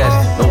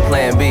CVS. No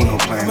plan B.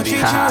 I'ma treat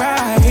you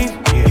right.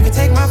 You can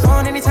take my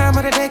phone any time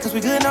of the day, cause we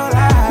good, no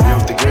lie.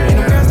 And the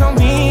girls don't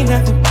mean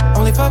nothing,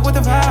 only fuck with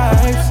the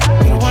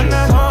vibes. You the one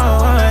I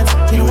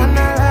want, you the one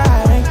I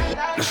like.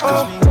 Let's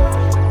go.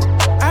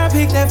 I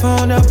pick that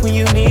phone up when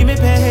you need me,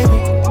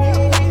 baby.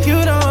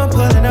 You know I'm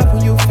pulling up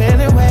when you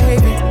feeling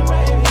wavy.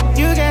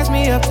 You gas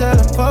me up till I'm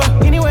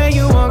full. Anywhere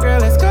you want, girl,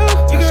 let's go.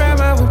 You can ride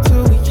my whip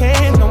too, we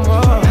can't no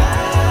more.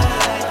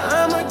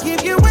 I'ma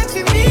give you what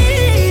you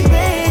need,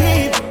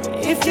 baby.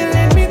 If you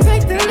let me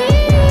take the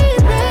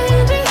lead,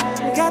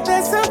 baby. Got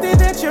that something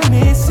that you're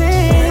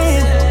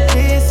missing,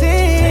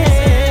 missing.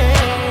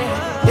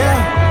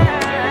 Yeah.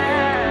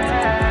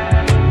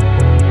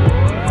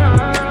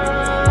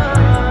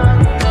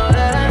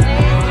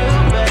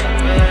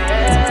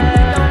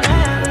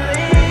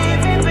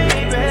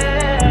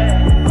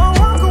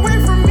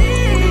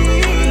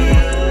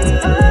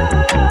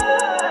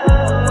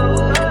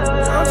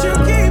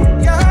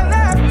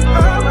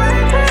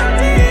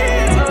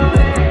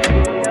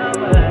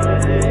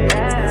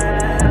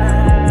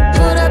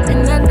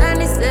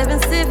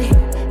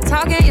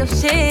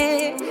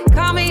 Shit,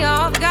 call me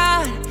off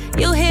guard.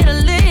 You hit a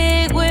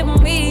lick with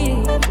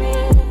me.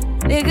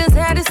 Niggas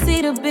had to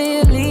see the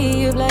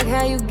believe, like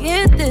how you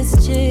get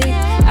this chick.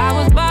 I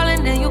was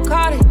ballin' and you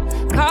caught it,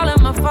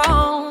 calling my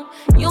phone.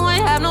 You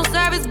ain't have no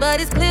service, but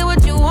it's clear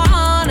what you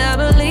want. I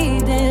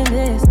believed in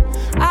this.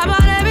 I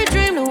bought every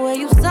dream the way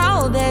you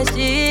sold that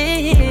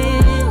shit.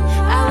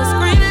 I was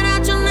screaming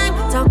out your name,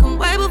 talking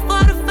way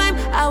before the fame.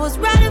 I was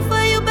riding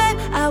for you, babe.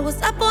 I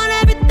was up on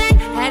everything.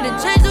 Had to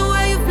change the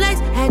way you flex.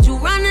 Had you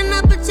running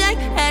up a check.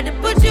 Had to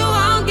put you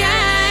on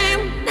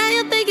game. Now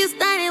you think you're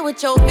standing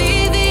with your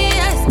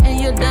VVS and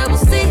your double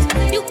C's.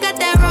 You got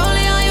that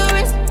rollie on your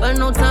wrist, but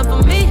no time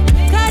for me.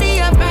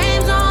 Cartier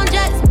frames on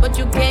jets, but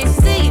you can't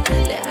see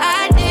that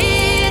I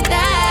did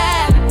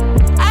that.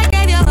 I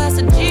gave your ass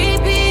a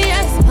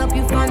GPS, help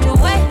you find your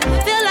way.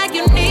 Feel like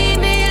you need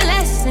me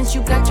less since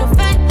you got your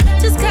fame.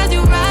 Just cause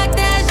you rock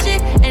that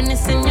shit and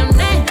it's in your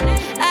name.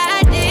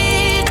 I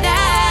did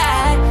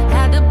that,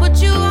 had to put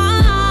you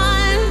on.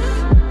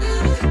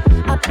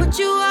 I put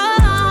you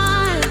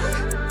on,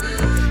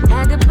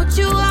 had to put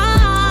you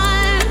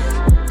on.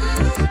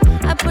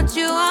 I put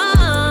you on.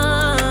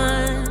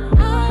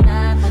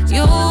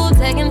 You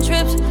taking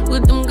trips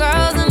with them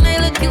girls and they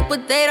look cute,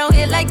 but they don't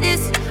hit like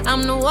this.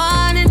 I'm the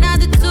one and not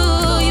the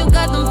two. You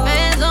got them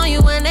fans on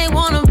you and they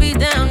wanna be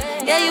down.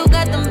 Yeah, you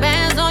got them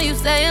bands on you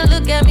saying,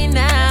 look at me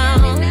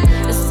now.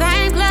 The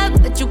same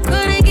club that you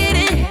couldn't get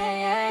in.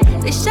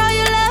 They show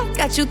you love,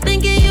 got you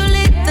thinking you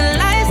lit the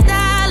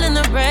lifestyle and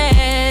the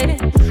bread.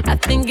 I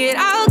think it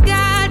all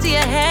got to your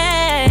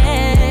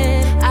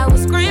head. I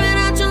was screaming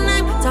out your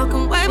name,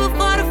 talking way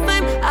before the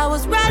fame. I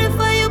was riding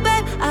for you,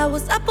 babe. I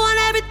was up on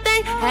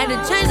everything. Had to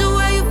change the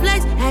way you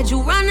flex. Had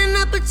you running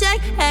up a check.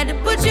 Had to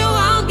put you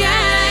on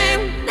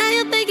game. Now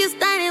you think you're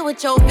standing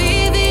with your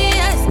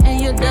VVS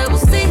and your double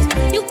C's.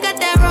 You got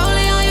that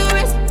rollie on your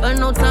wrist, but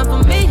no time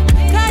for me.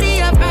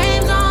 Cartier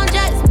frames on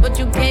jets, but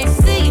you can't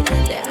see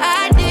that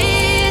I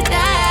did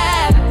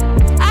that.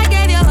 I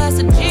gave your ass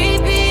a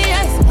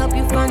GPS, help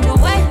you find your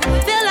way.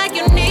 Feel like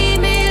you need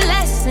me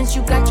less since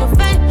you got your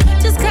fame.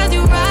 Just cause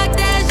you rock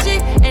that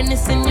shit and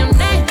it's in your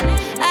name.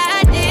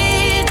 I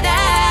did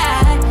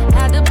that,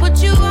 had to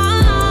put you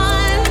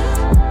on.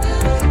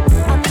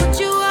 I put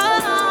you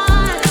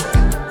on,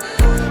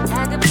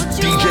 had to put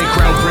you DJ on.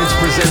 Crown Prince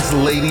presents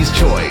Ladies'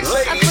 Choice.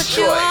 Ladies'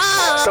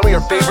 Choice. Some of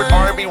your favorite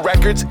R&B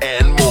records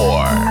and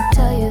more. I'll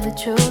tell you the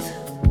truth.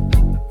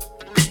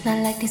 Not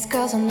like these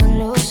girls on the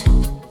loose.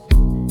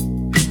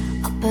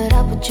 I'll put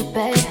up with you,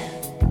 babe.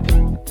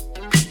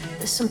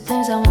 There's some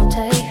things I won't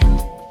take.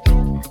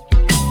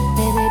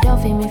 Baby, don't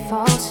feed me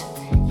false.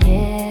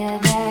 Yeah,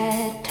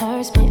 that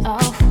turns me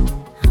off.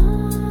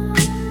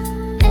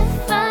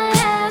 If I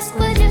ask,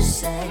 would you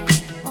say,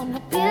 wanna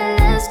be the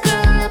last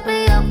girl up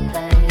at your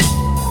place?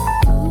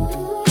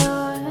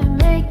 You're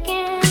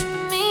making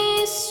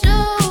me so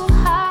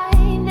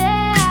high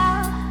now.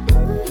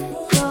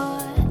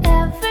 You're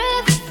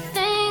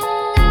everything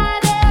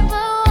I'd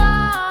ever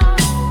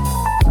want.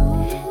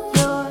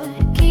 You're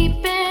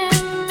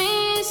keeping me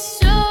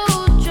so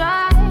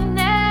dry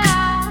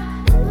now.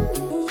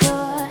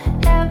 You're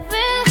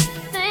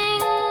everything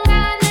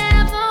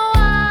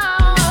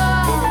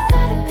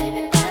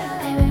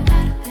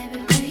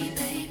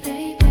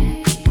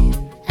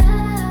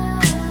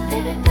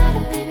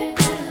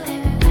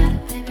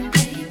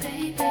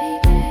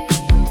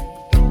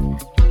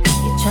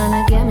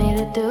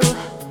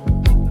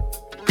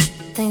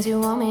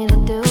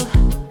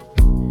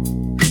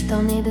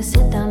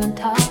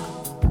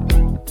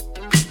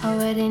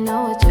already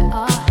know what you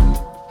are.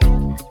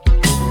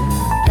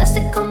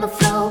 Plastic on the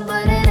floor,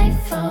 but it ain't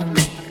for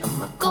me.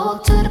 I'ma go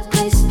to the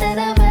place that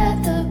I'd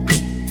rather be.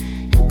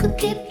 You could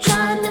keep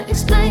trying to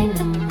explain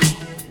to me.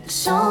 There's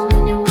so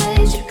many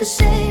ways you could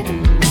say to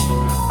me.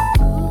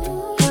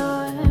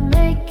 You're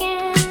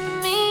making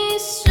me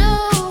so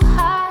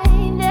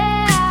high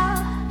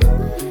now.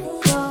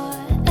 You're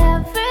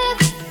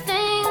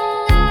everything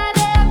I'd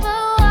ever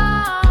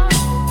want.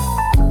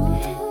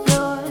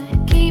 You're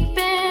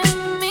keeping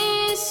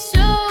me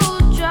so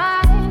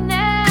dry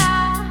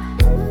now.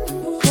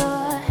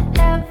 You're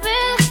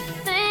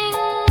everything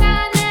I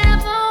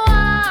never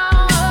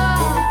want.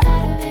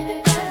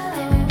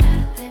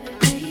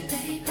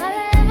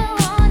 Whatever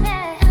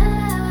wanted.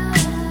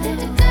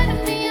 You're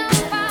turning me on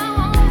if I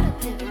want.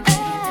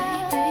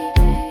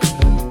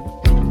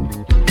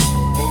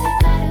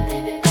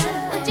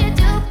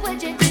 What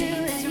you do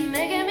is you're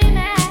making me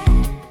mad.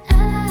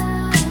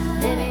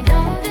 Baby,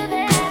 don't do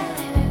that.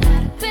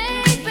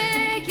 Baby,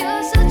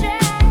 you're so dry.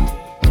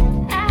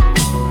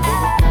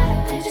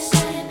 Just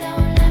say it,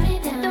 don't let me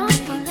down.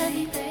 Don't let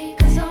me down,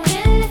 'cause I'm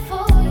really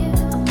for you.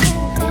 I'm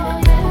for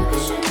you. You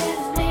should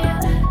lift me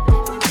up.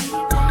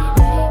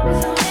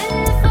 'Cause I'm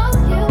really for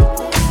you.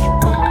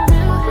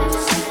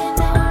 Just say it,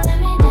 don't let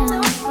me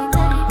down.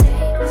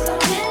 'Cause I'm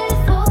really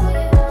for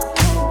you.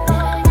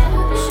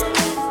 You should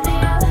lift me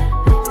up.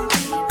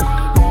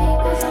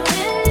 'Cause I'm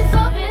really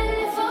for you.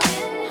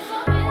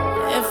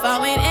 If I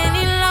wait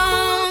any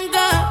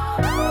longer,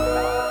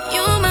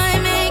 you might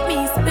make me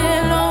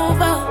spill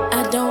over.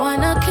 I don't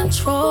wanna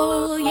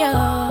control you.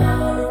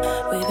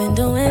 We've been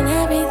doing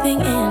everything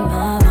in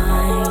my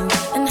mind,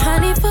 and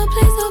honey, for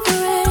plays over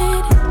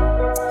it.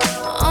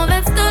 All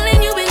that stalling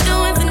you've been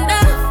doing's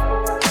enough.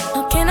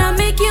 How can I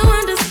make you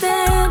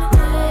understand?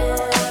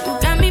 You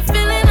got me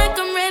feeling like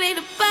I'm ready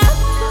to pop.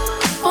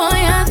 Boy,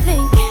 I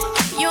think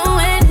you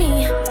and me,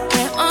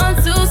 we're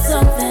onto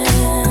something.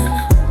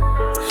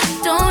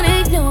 Don't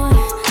ignore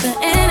the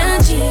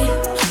energy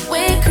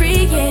we're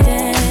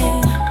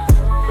creating.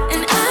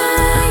 And I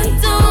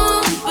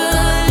don't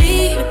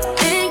believe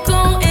in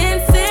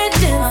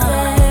coincidences.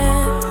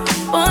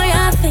 Boy,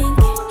 I think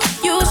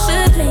you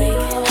should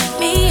make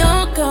me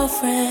your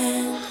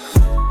girlfriend.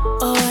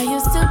 Oh, I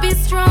used to be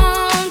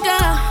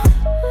stronger,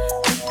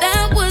 but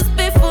that was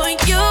before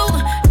you.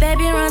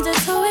 Baby, round to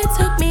toe, it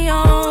took me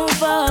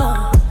over.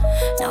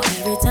 Now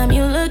every time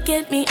you look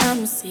at me,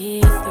 I'm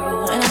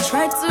see-through. And I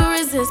tried to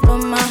resist, but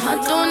my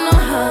heart don't know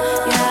how.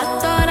 Yeah, I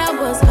thought I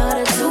was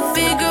harder to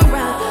figure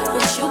out,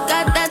 but you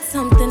got that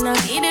something I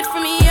needed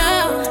from you.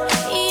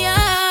 Yeah.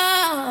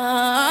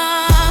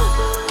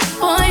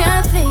 Boy, I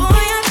think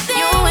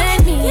you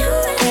and me,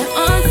 we're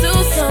onto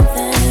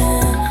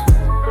something.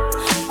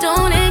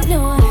 Don't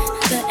ignore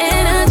the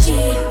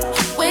energy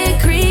we're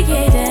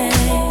creating.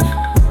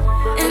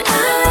 And I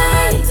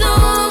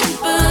don't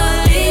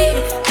believe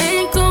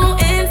in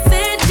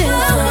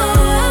coincidences.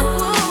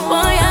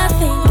 Boy, I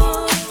think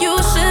you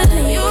should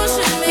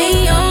be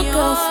your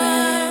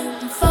girlfriend.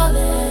 I'm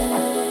falling.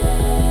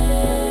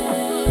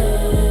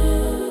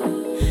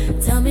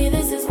 Tell me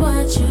this is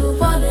what you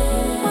wanted.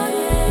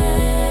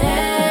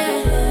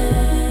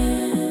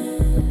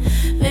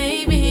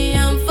 Baby,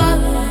 I'm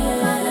falling.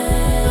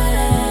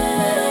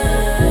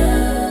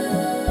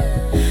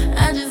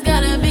 I just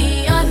gotta be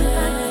honest.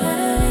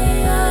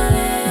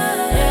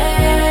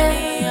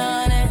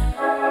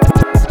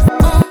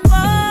 Oh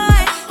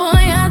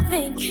boy, I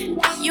think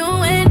you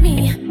and me,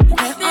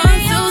 we're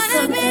onto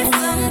something.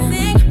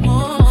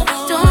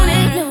 Don't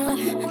ignore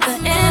the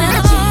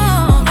energy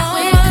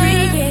we're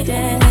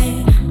creating.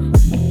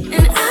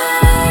 And I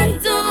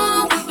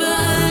don't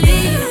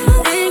believe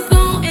in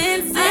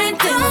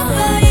coincidences.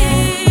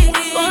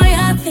 Boy,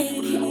 I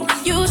think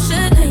you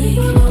should make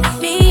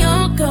me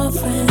your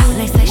girlfriend.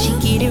 They say she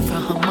get it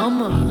from her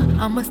mama.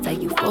 I'ma say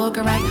you fuck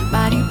her right.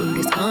 Body rude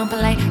is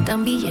unpolite.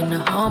 Done being a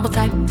humble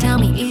type. Tell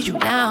me, is you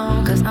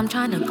down? 'Cause I'm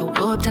tryna go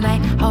up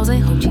tonight. Hoes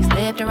and hoochies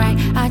left and right.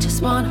 I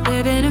just wanna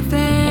live in a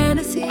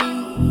fantasy.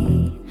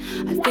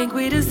 I think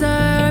we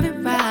deserve it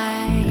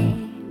right.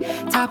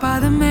 Top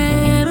of the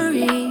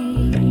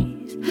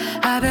memories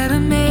I've ever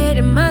made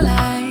in my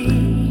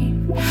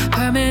life.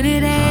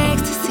 Permanent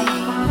ecstasy.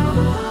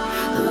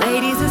 The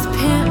ladies is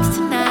pimps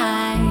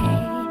tonight.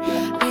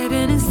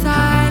 Living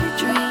inside a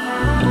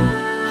dream.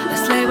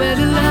 Let's lay where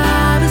the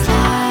love is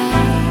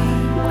like.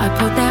 I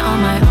put that on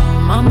my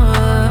mama,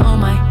 on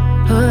my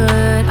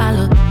hood. I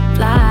look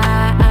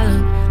fly, I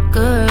look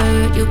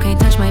good. You can't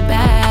touch my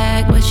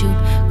bag, but you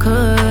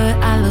could.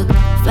 I look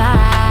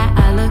fly,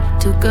 I look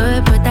too good.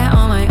 Put that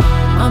on my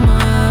mama,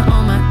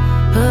 on my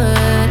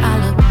hood. I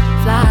look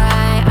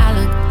fly, I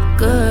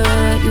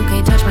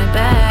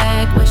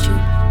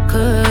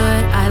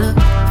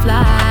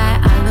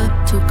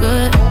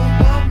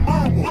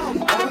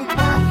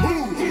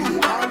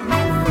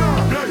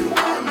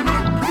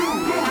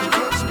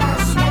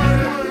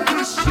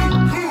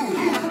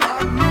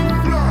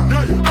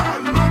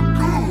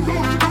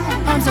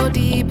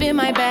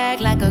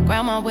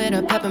bergamot with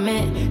a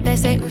peppermint. They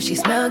say, ooh, she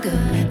smell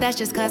good. That's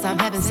just cause I'm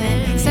heaven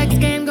sent. Sex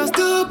game goes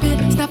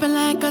stupid, snapping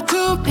like a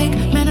toothpick.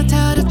 Man, I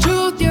tell the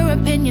truth, your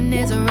opinion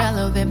is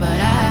irrelevant. But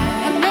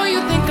I know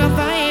you think I'm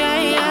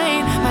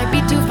fine. Might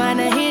be too fine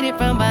to hit it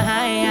from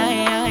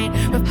behind.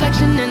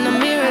 Reflection in the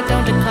mirror,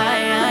 don't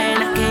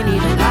decline. I can't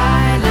even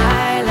lie.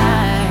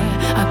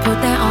 I put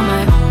that on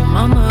my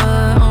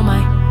mama, on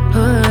my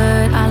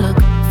hood. I look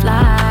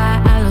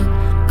fly, I look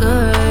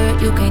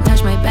good. You can't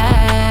touch my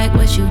bag,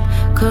 but you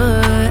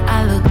could.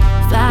 I look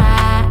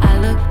fly, I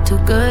look too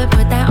good.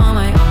 Put that on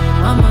my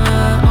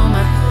mama, on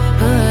my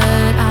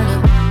hood. I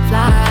look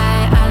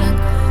fly, I look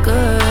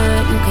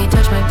good. You can't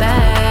touch my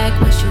bag,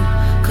 but you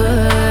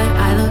could.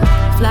 I look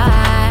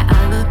fly, I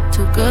look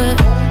too good.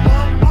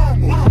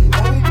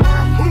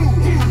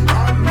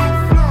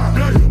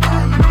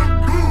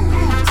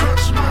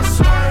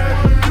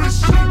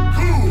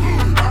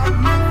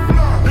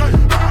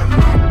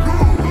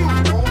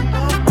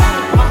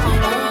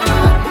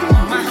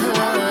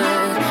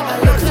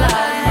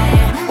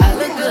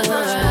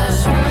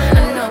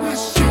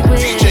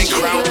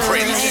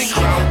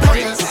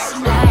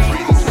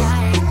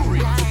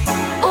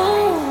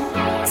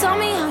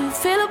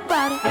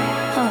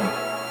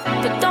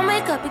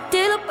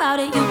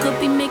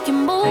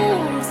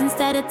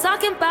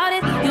 Talking about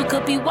it, you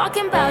could be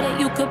walking about it,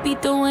 you could be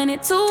doing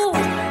it too.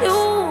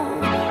 You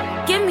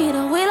give me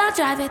the wheel, I'll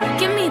drive it.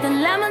 Give me the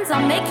lemons,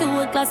 I'll make you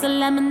a glass of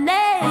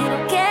lemonade.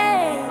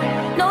 Okay,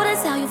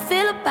 notice how you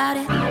feel about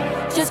it.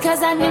 Just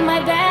cause I'm in my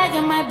bag,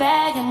 in my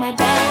bag, in my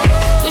bag.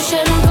 You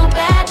shouldn't feel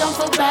bad, don't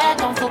feel bad,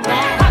 don't feel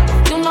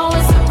bad. You know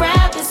it's a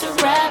rap, it's a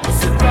rap,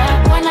 it's a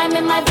rap. When I'm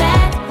in my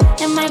bag,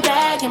 in my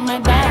bag, in my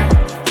bag.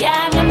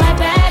 Yeah, I'm in my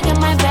bag, in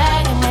my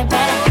bag, in my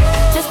bag.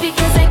 Just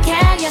because I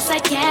can, yes I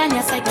can,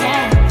 yes I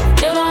can.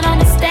 You don't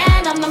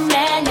understand, I'm the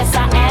man, yes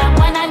I am.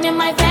 When I'm in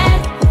my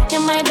bag,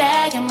 in my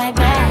bag, in my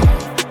bag.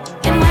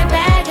 In my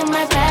bag, in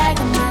my bag,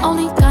 in my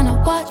only gonna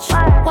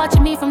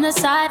watching me from the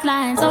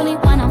sidelines. Only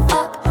when I'm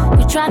up,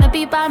 you tryna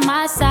be by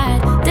my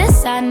side.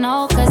 This I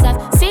know, cause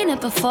I've seen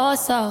it before.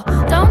 So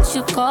don't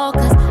you go,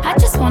 cause I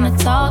just wanna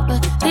talk.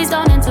 But please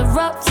don't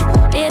interrupt,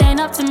 it ain't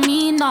up to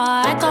me, no.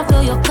 I can't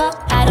fill your cup,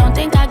 I don't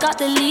think I got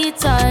the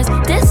liters.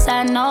 This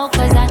I know,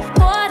 cause I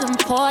poured and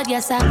poured.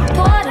 Yes, I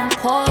poured and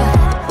poured.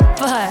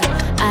 But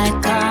I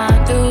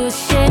can't do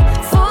shit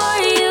for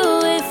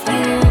you if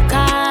you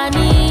can't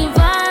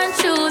even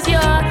choose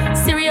your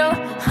cereal.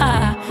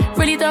 Ha,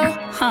 really though?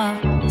 Huh?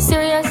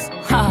 Serious?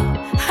 Huh?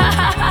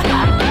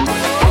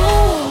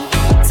 Ooh,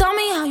 tell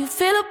me how you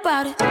feel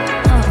about it.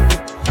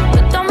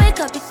 But don't make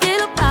up a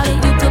deal about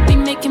it. You could be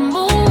making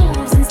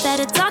moves instead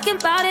of talking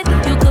about it.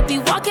 You could be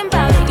walking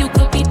about it. You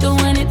could be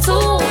doing it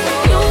too.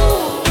 You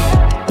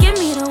give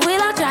me the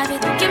wheel, I'll drive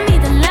it. Give me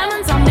the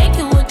lemons, I'll make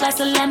you a glass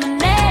of lemonade.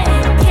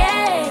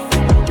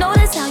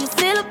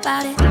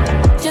 About it.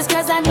 Just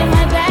cause I'm in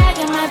my bag,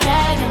 in my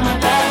bag, in my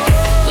bag.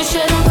 You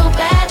shouldn't feel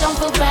bad, don't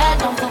feel bad,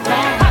 don't feel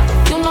bad.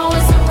 You know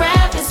it's a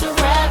rap, it's a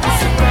rap,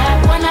 it's a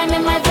rap. When I'm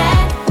in my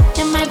bag,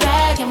 in my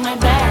bag, in my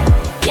bag.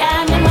 Yeah,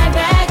 I'm in my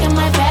bag, in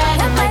my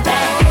bag, in my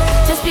bag.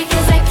 Just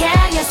because I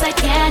can, yes I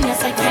can,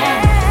 yes I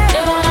can.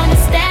 You don't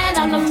understand,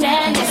 I'm the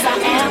man, yes I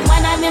am.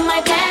 When I'm in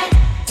my bag,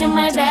 in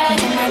my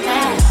bag, in my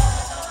bag.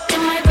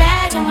 In my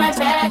bag, in my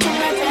bag, in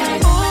my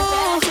bag, in my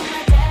bag, in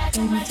my bag,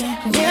 in my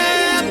bag.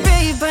 Yeah,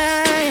 baby.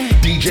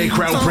 DJ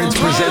Crown Prince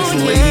presents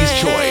Ladies'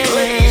 Choice.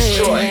 Ladies'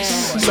 Choice.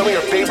 Some of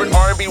your favorite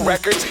R&B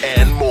records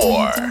and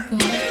more.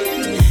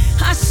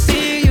 I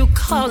see you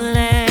calling,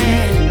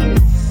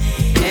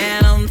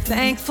 and I'm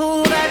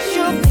thankful that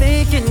you're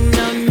thinking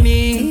of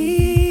me.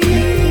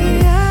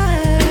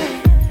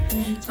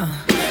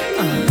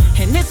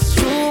 And it's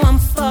true, I'm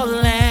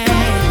falling,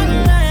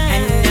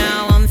 and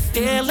now I'm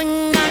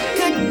feeling I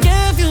could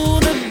give you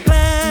the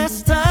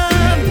best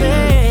of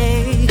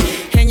me.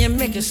 And you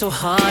make it so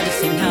hard to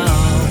say no.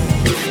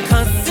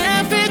 Cause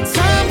every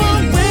time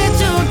we're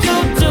with you, you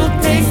do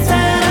things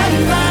that I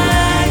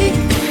like.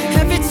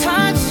 Every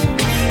touch,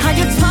 how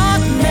you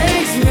talk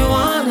makes me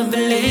wanna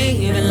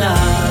believe in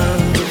love.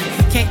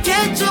 Can't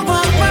get you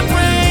off my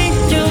brain,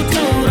 you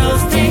do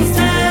those things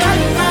that I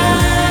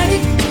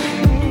like.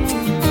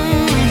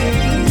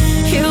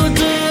 You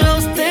do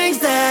those things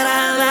that I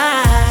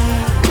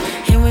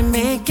like. And we're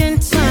making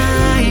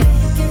time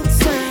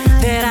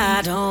that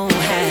I don't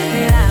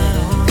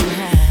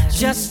have.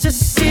 Just to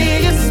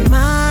see you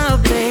smile,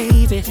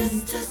 baby.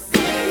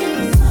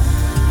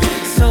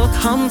 So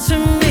come to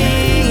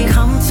me,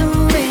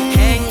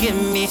 and give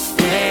me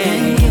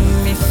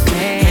faith,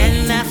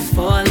 and that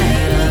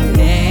four-letter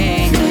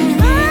name.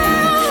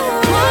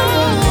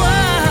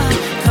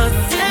 Cause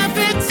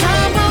every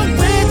time I'm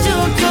with you,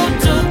 you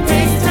do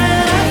things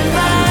that I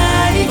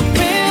like.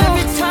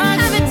 Every time,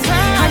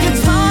 how you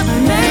talk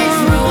makes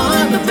me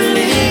wanna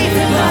believe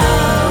in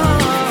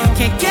love.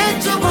 Can't get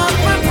you off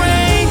my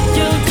brain,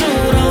 you do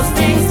those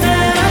things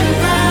that I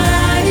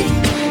like.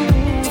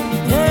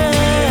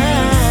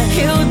 Yeah,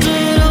 you do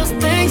those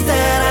things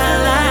that I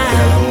like.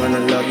 Girl, I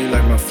wanna love you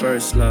like my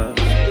first love.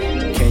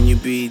 Can you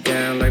be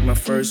down like my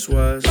first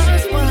was?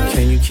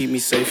 Can you keep me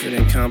safer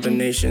than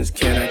combinations.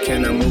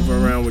 Can I move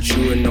around with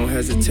you with no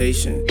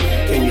hesitation?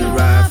 Can you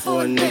ride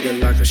for a nigga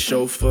like a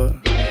chauffeur?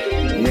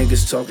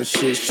 Niggas talking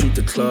shit, shoot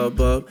the club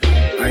up.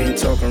 I ain't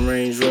talking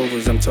Range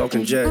Rovers, I'm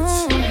talking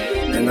jets.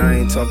 And I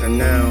ain't talking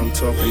now, I'm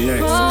talking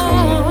next. Come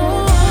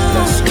on,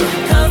 let's go.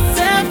 'Cause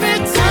every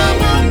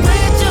time I'm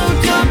with you,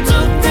 come to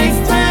things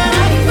that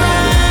I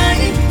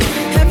like.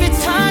 Every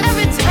time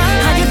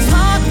how you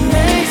talk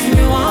makes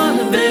me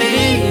wanna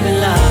believe in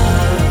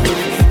love.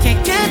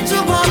 Can't get you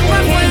off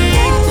my feet,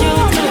 you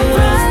do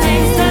those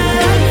things that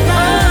I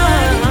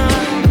like.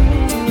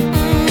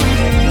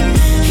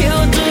 You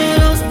do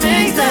those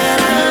things that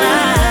I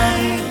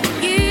like.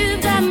 You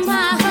got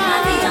my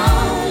heart,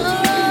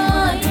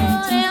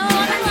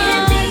 I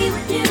can't be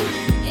with you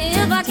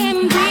if I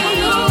can't breathe.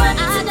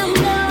 I don't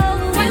know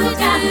what you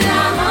got my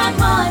heart,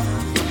 boy.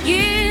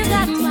 You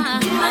got my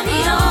heart,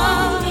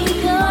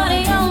 you're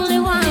the only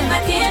one. If I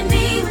can't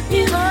be with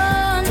you, oh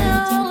no,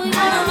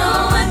 I don't know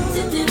what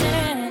to do.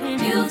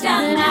 You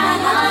got my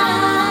heart.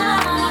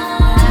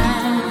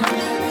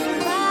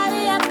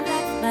 You got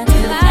my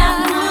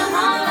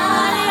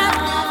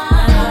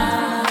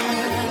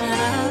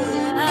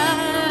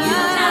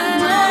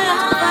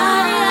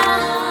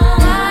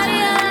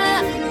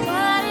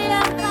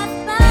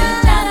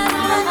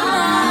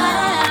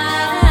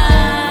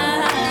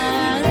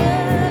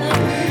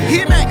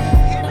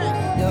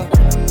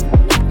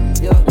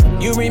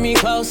You bring me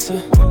closer.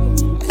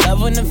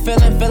 Love when the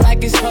feeling feel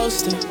like it's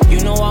supposed to. You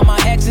know all my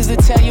exes will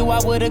tell you I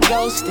would've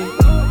ghosted.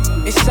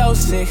 It's so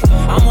sick,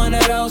 I'm one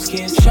of those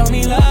kids. Show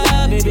me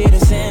love, it be the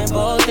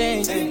simple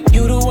things.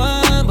 You the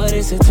one, but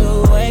it's a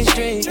two-way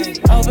street.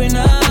 Open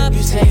up,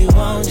 you say you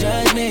won't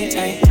judge me.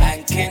 Ay,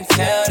 I can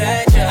tell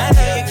that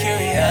you're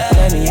curious.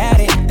 Let me at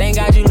it, thank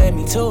God you let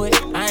me to it.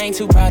 I ain't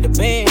too proud to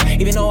beg,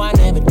 even though I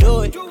never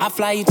do it. I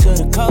fly you to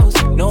the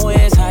coast, nowhere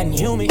it's hot and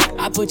humid.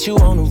 I put you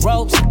on the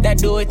ropes, that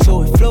do it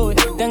to it fluid.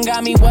 Done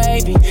got me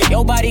wavy,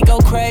 your body go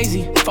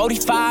crazy.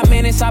 45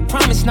 minutes, I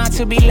promise not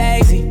to be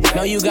lazy.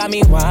 No, you got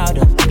me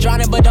wilder,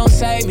 drowning but don't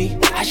save me.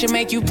 I should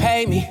make you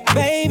pay me,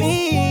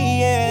 baby,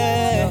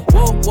 yeah.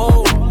 Whoa,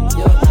 whoa,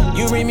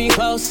 you bring me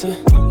closer.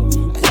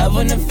 Love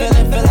when the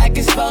feeling feel like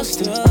it's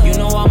supposed to. You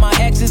know all my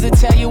exes will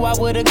tell you I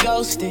would've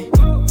ghosted.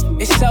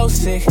 It's so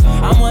sick,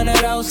 I'm one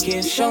of those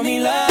kids. Show me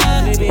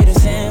love, it be the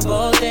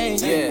simple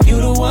things. You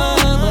the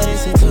one, but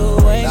it's a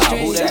two-way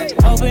street.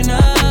 Open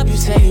up, you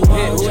say you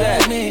won't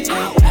judge me.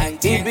 I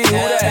can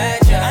tell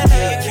that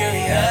you're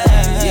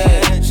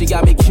curious. She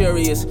got me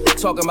curious,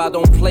 talking about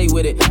don't play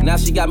with it. Now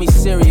she got me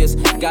serious.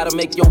 Gotta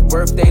make your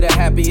birthday the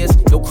happiest,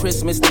 your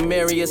Christmas the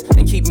merriest,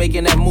 and keep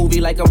making that movie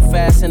like I'm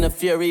Fast and the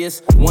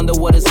Furious. Wonder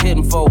what it's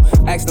hidden for.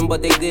 Asked them,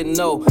 but they didn't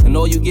know. And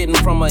all you getting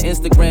from her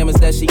Instagram is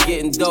that she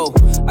getting dough.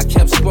 I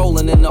kept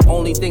scrolling, and the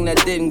only thing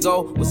that didn't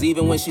go was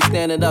even when she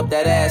standing up,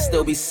 that ass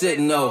still be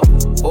sitting though.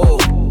 Oh,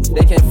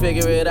 they can't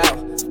figure it out.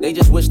 They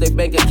just wish their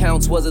bank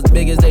accounts was as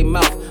big as they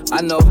mouth.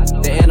 I know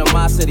the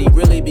animosity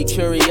really be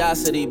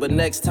curiosity, but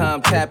next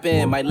time tap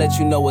in, might let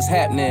you know what's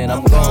happening.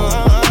 I'm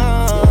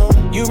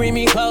gone. You bring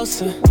me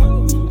closer.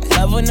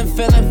 Love when the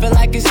feeling feel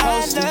like it's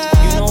supposed to.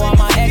 You know all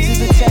my exes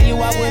will tell you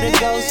I would've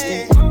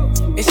ghosted.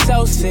 It's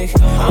so sick,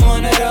 I'm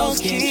one of those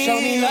kids. Show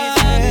me love,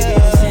 it be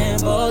the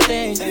simple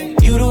things.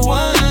 You the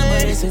one,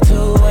 but it's a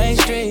two-way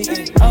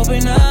street.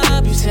 Open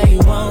up, you say you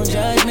won't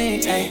judge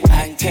me. Ay,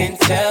 I can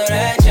tell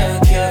that you're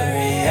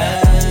curious.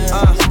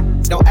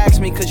 Don't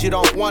ask me cause you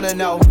don't wanna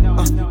know.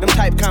 Them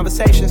type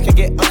conversations can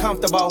get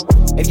uncomfortable.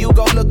 If you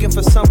go looking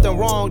for something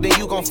wrong, then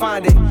you gon'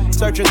 find it.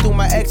 Searching through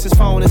my ex's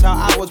phone is how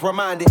I was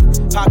reminded.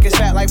 Pockets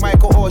fat like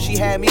Michael Orr, she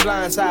had me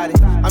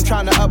blindsided. I'm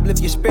trying to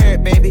uplift your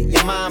spirit, baby,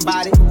 your mind,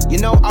 body. You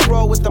know I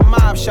roll with the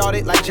mob,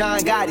 shorted like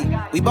John Gotti.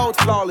 We both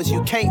flawless,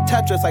 you can't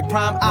touch us like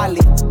Prime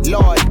Ali.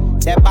 Lord,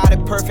 that body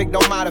perfect,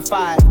 don't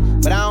modify it.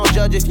 But I don't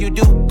judge if you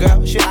do,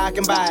 girl, shit, I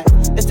can buy it.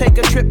 Let's take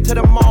a trip to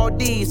the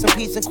Maldives, some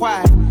peace and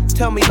quiet.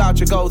 Tell me about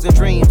your goals and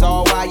dreams,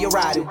 all while you're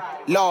riding.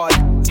 Lord,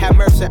 have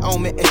mercy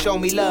on me and show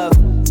me love.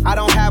 I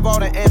don't have all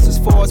the answers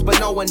for us, but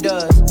no one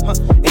does.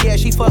 And yeah,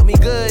 she fucked me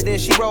good, then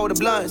she rolled the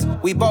blunts.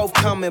 We both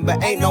coming,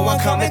 but ain't no one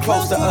coming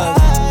close to us.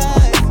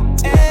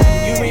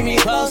 You bring me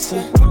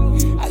closer.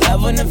 I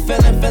love when the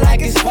feeling feel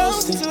like it's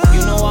supposed to.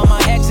 You know all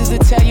my exes will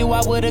tell you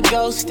I would've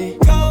ghosted.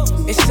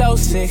 It's so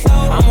sick,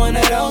 I'm one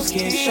of those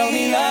kids. Show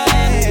me love,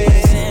 it be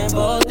the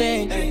simple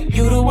thing.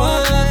 You the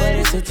one, but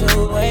it's a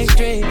two-way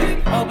street.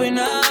 Open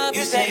up,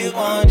 you say you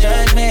won't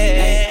judge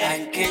me.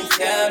 I can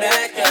tell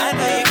that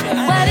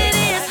you're What it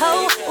is,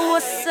 ho,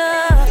 what's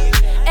up?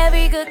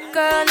 Every good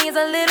girl needs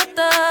a little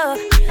thug.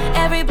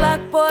 Every black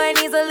boy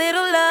needs a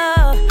little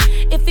love.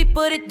 If he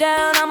put it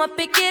down, I'ma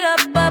pick it up.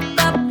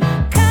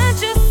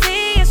 Can't you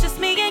see it's just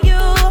me and you?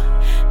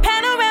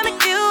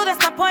 Panoramic view, that's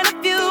my point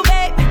of view,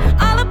 babe.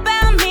 All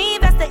about me,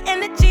 that's the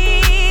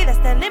energy. That's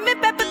that lemon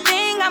pepper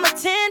thing, I'm a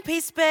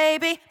 10-piece,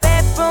 baby.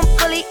 Bedroom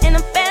fully in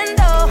a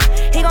bando.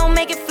 He gon'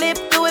 make it flip,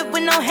 do it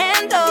with no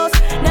handles.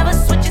 Never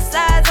switching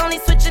sides, only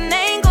switching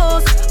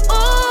angles.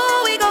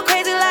 Ooh, we go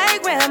crazy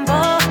like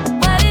Rambo.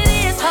 What it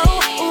is, ho,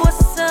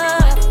 what's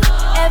up?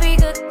 Every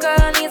good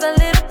girl needs a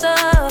little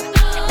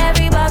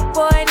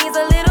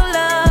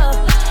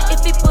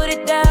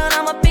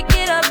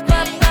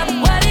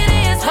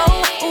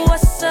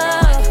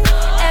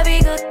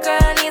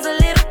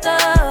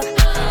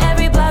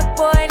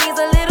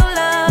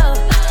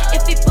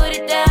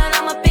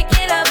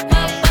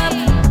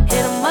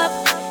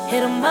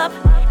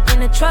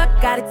truck,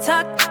 got it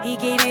tucked, he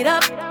get it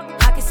up,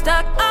 pocket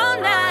stuck all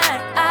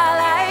night.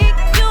 I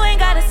like, you ain't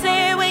gotta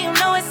say it when you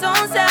know it's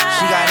on side.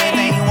 She got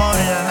everything you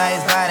wanted, a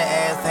nice body,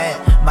 ass fat.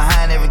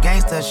 Behind every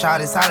gangster,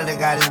 shawty solid, that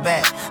got his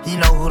back. You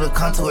know who to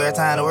come to every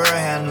time the world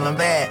handle him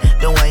bad.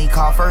 The one he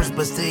called first,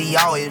 but still he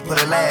always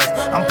put it last.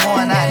 I'm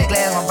pouring out the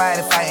glass, my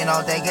body fighting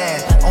off that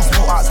gas. On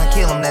smoke ox, I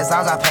kill him, that's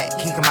all I pack,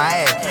 kicking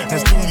my ass. In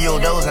studio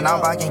dozing,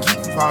 all I can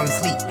keep from falling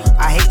asleep.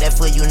 I hate that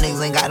for you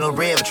niggas ain't got no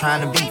bread but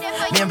trying to beat.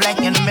 Being black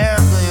in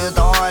America is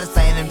the hardest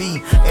thing to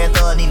be. Every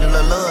thug need a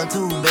little love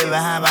too, baby,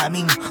 how about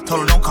me?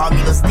 Told her don't call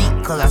me the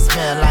stink, cause I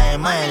spend a lot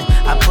of money.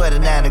 I put her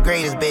down the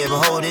greatest, baby,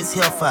 hold this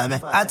here for me.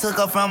 I took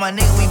her from my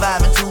nigga, we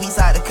vibing 2 weeks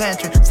out the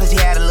country. So she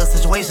had a little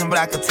situation, but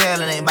I could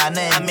tell it ain't by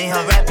name. I made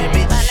her rapping,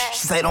 bitch.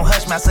 She say don't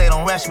hush me, I say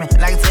don't rush me.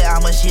 And I can tell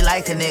how much she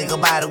like a nigga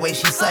by the way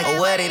she suck it.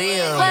 What it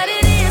is. What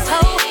it is,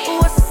 ho,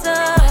 what's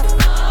up?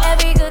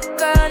 Every good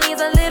girl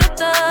needs a little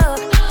thug.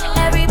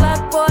 Every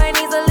black boy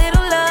needs a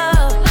little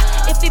love.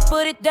 If he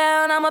put it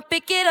down, I'ma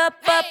pick it up,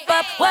 up,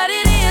 up. What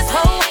it is,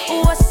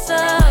 ho, what's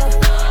up?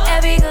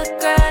 Every good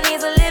girl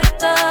needs a little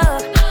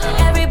thug.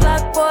 Every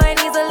black boy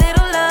needs a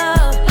little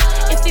love.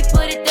 If he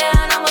put it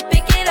down, I'ma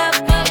pick it up,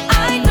 up.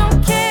 I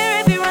don't care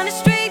if you run the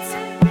streets,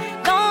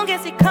 long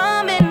as he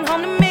coming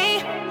home to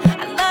me.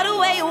 I love the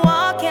way you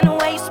walk and the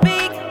way you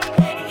speak.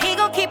 He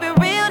gon' keep it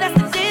real, that's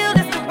the deal.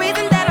 That's the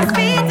reason that I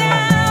speak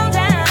down,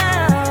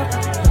 down.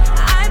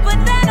 I put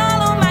that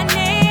all on my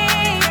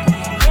name.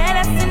 Yeah,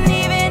 that's an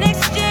even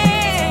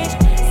exchange.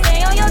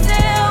 Stay on your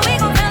tail, we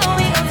gon'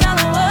 tell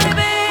him what it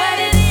be. What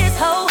it is,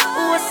 ho,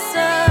 what's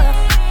up?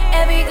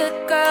 Every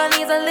good girl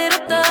needs a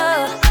little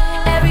thug.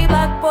 Every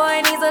black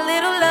boy needs a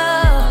little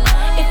love.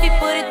 If he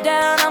put it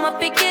down, I'ma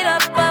pick it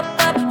up, up,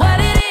 up. What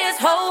it is,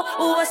 ho,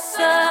 what's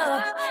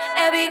up?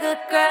 Every good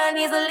girl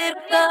needs a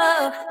little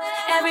love.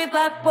 Every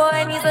black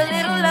boy needs a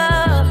little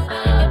love.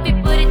 If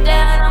he put it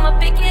down, I'ma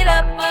pick it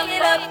up, pick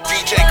it up.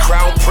 DJ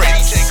Crown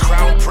Prince. DJ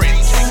Crown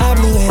Prince. I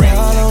blew it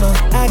all on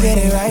her, I get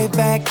it right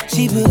back.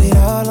 She put it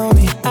all on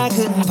me, I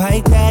couldn't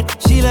fight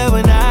that. She love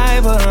when I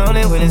put on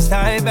it when it's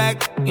time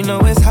back. You know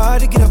it's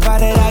hard to get up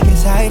out of that, I get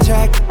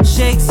sidetracked.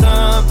 Shake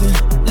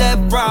something,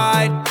 left,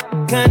 right,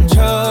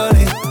 control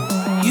it.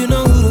 You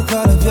know who to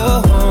call if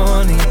you're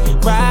horny.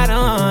 Right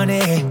on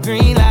it,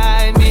 green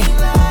light me. I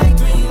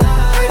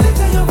can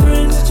tell your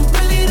friends that you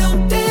really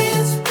don't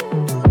dance,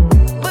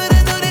 but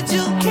I know that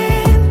you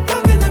can.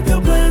 Fucking up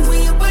your plans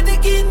when you're about to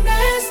get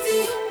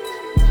nasty.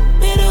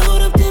 Better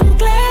hold up them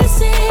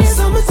glasses.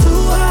 Summer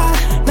too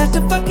hot, not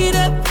to fuck it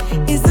up.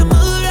 Is the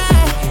mood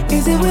right?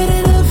 Is it wet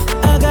enough?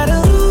 I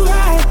gotta do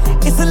right.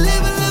 It's a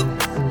level up.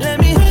 Let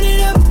me hit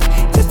it up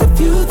just a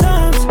few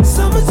times.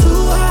 Summer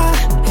too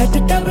hot, had to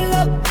double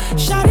up.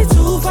 Shot it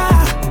too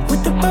far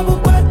with the bubble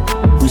butt.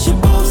 We should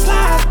both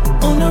slide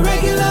on the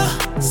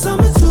regular.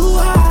 Summer too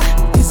hot,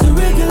 it's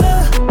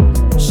irregular.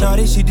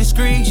 Shorty, she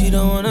discreet, she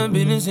don't want her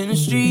business in the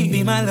street.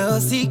 Be my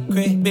little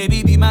secret,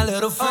 baby, be my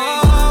little freak.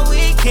 All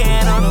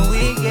weekend on the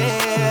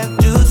weekend,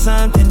 do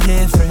something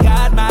different.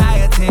 Got my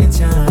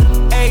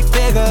attention. 8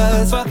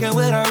 figures, fucking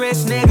with a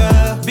rich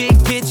nigga.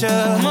 Big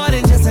picture, more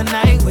than just a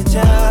night with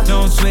ya.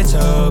 Don't switch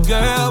up,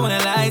 girl, when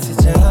the lights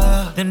hit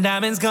ya. Them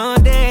diamonds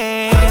gon'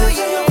 dance. I know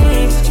your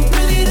friends that you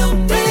really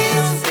don't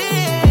dance,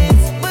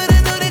 but I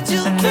know that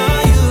you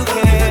can. You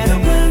can.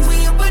 When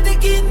you're about to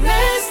get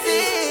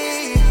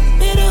nasty,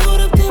 better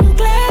hold up them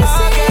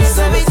glasses.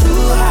 Summer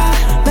too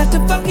hot, not to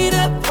fuck it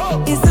up.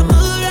 Is the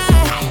mood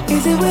right?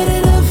 Is it wet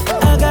enough?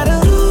 I gotta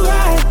do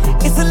right.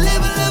 It's a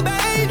level up,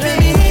 baby. Let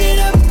me hit it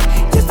up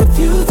just a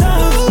few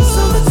times.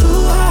 Summer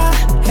too hot,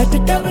 had to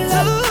double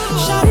up.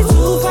 Shot it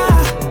too far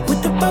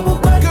with the bubble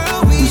butt.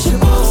 Girl, we should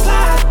both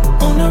slide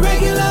on the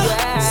regular.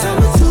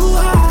 Summer too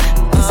hot,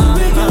 it's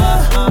irregular.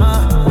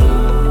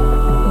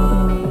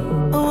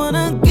 I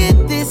wanna get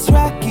this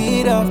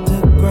rocket off the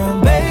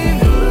ground, baby.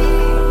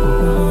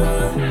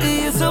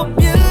 You're so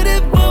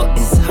beautiful,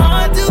 it's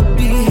hard to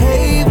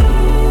behave.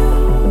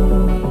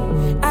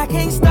 I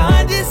can't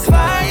start this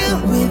fire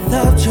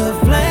without your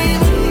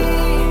flame.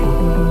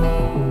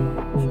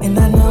 And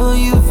I know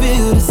you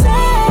feel the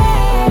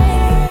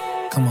same.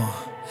 Come on,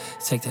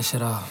 take that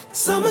shit off.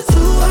 Summer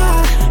too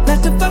hot,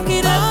 not to fuck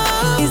it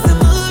up. Is the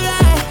mood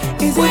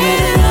right? Is it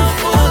wet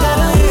enough? I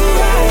gotta do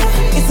right.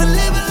 It's a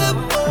level up.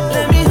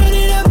 Let me hit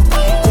it up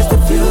just a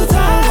few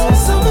times.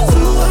 Summer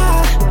too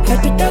hot, had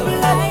to double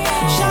up.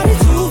 Shot it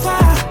too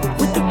far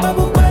with the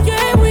bubble butt.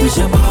 We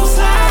should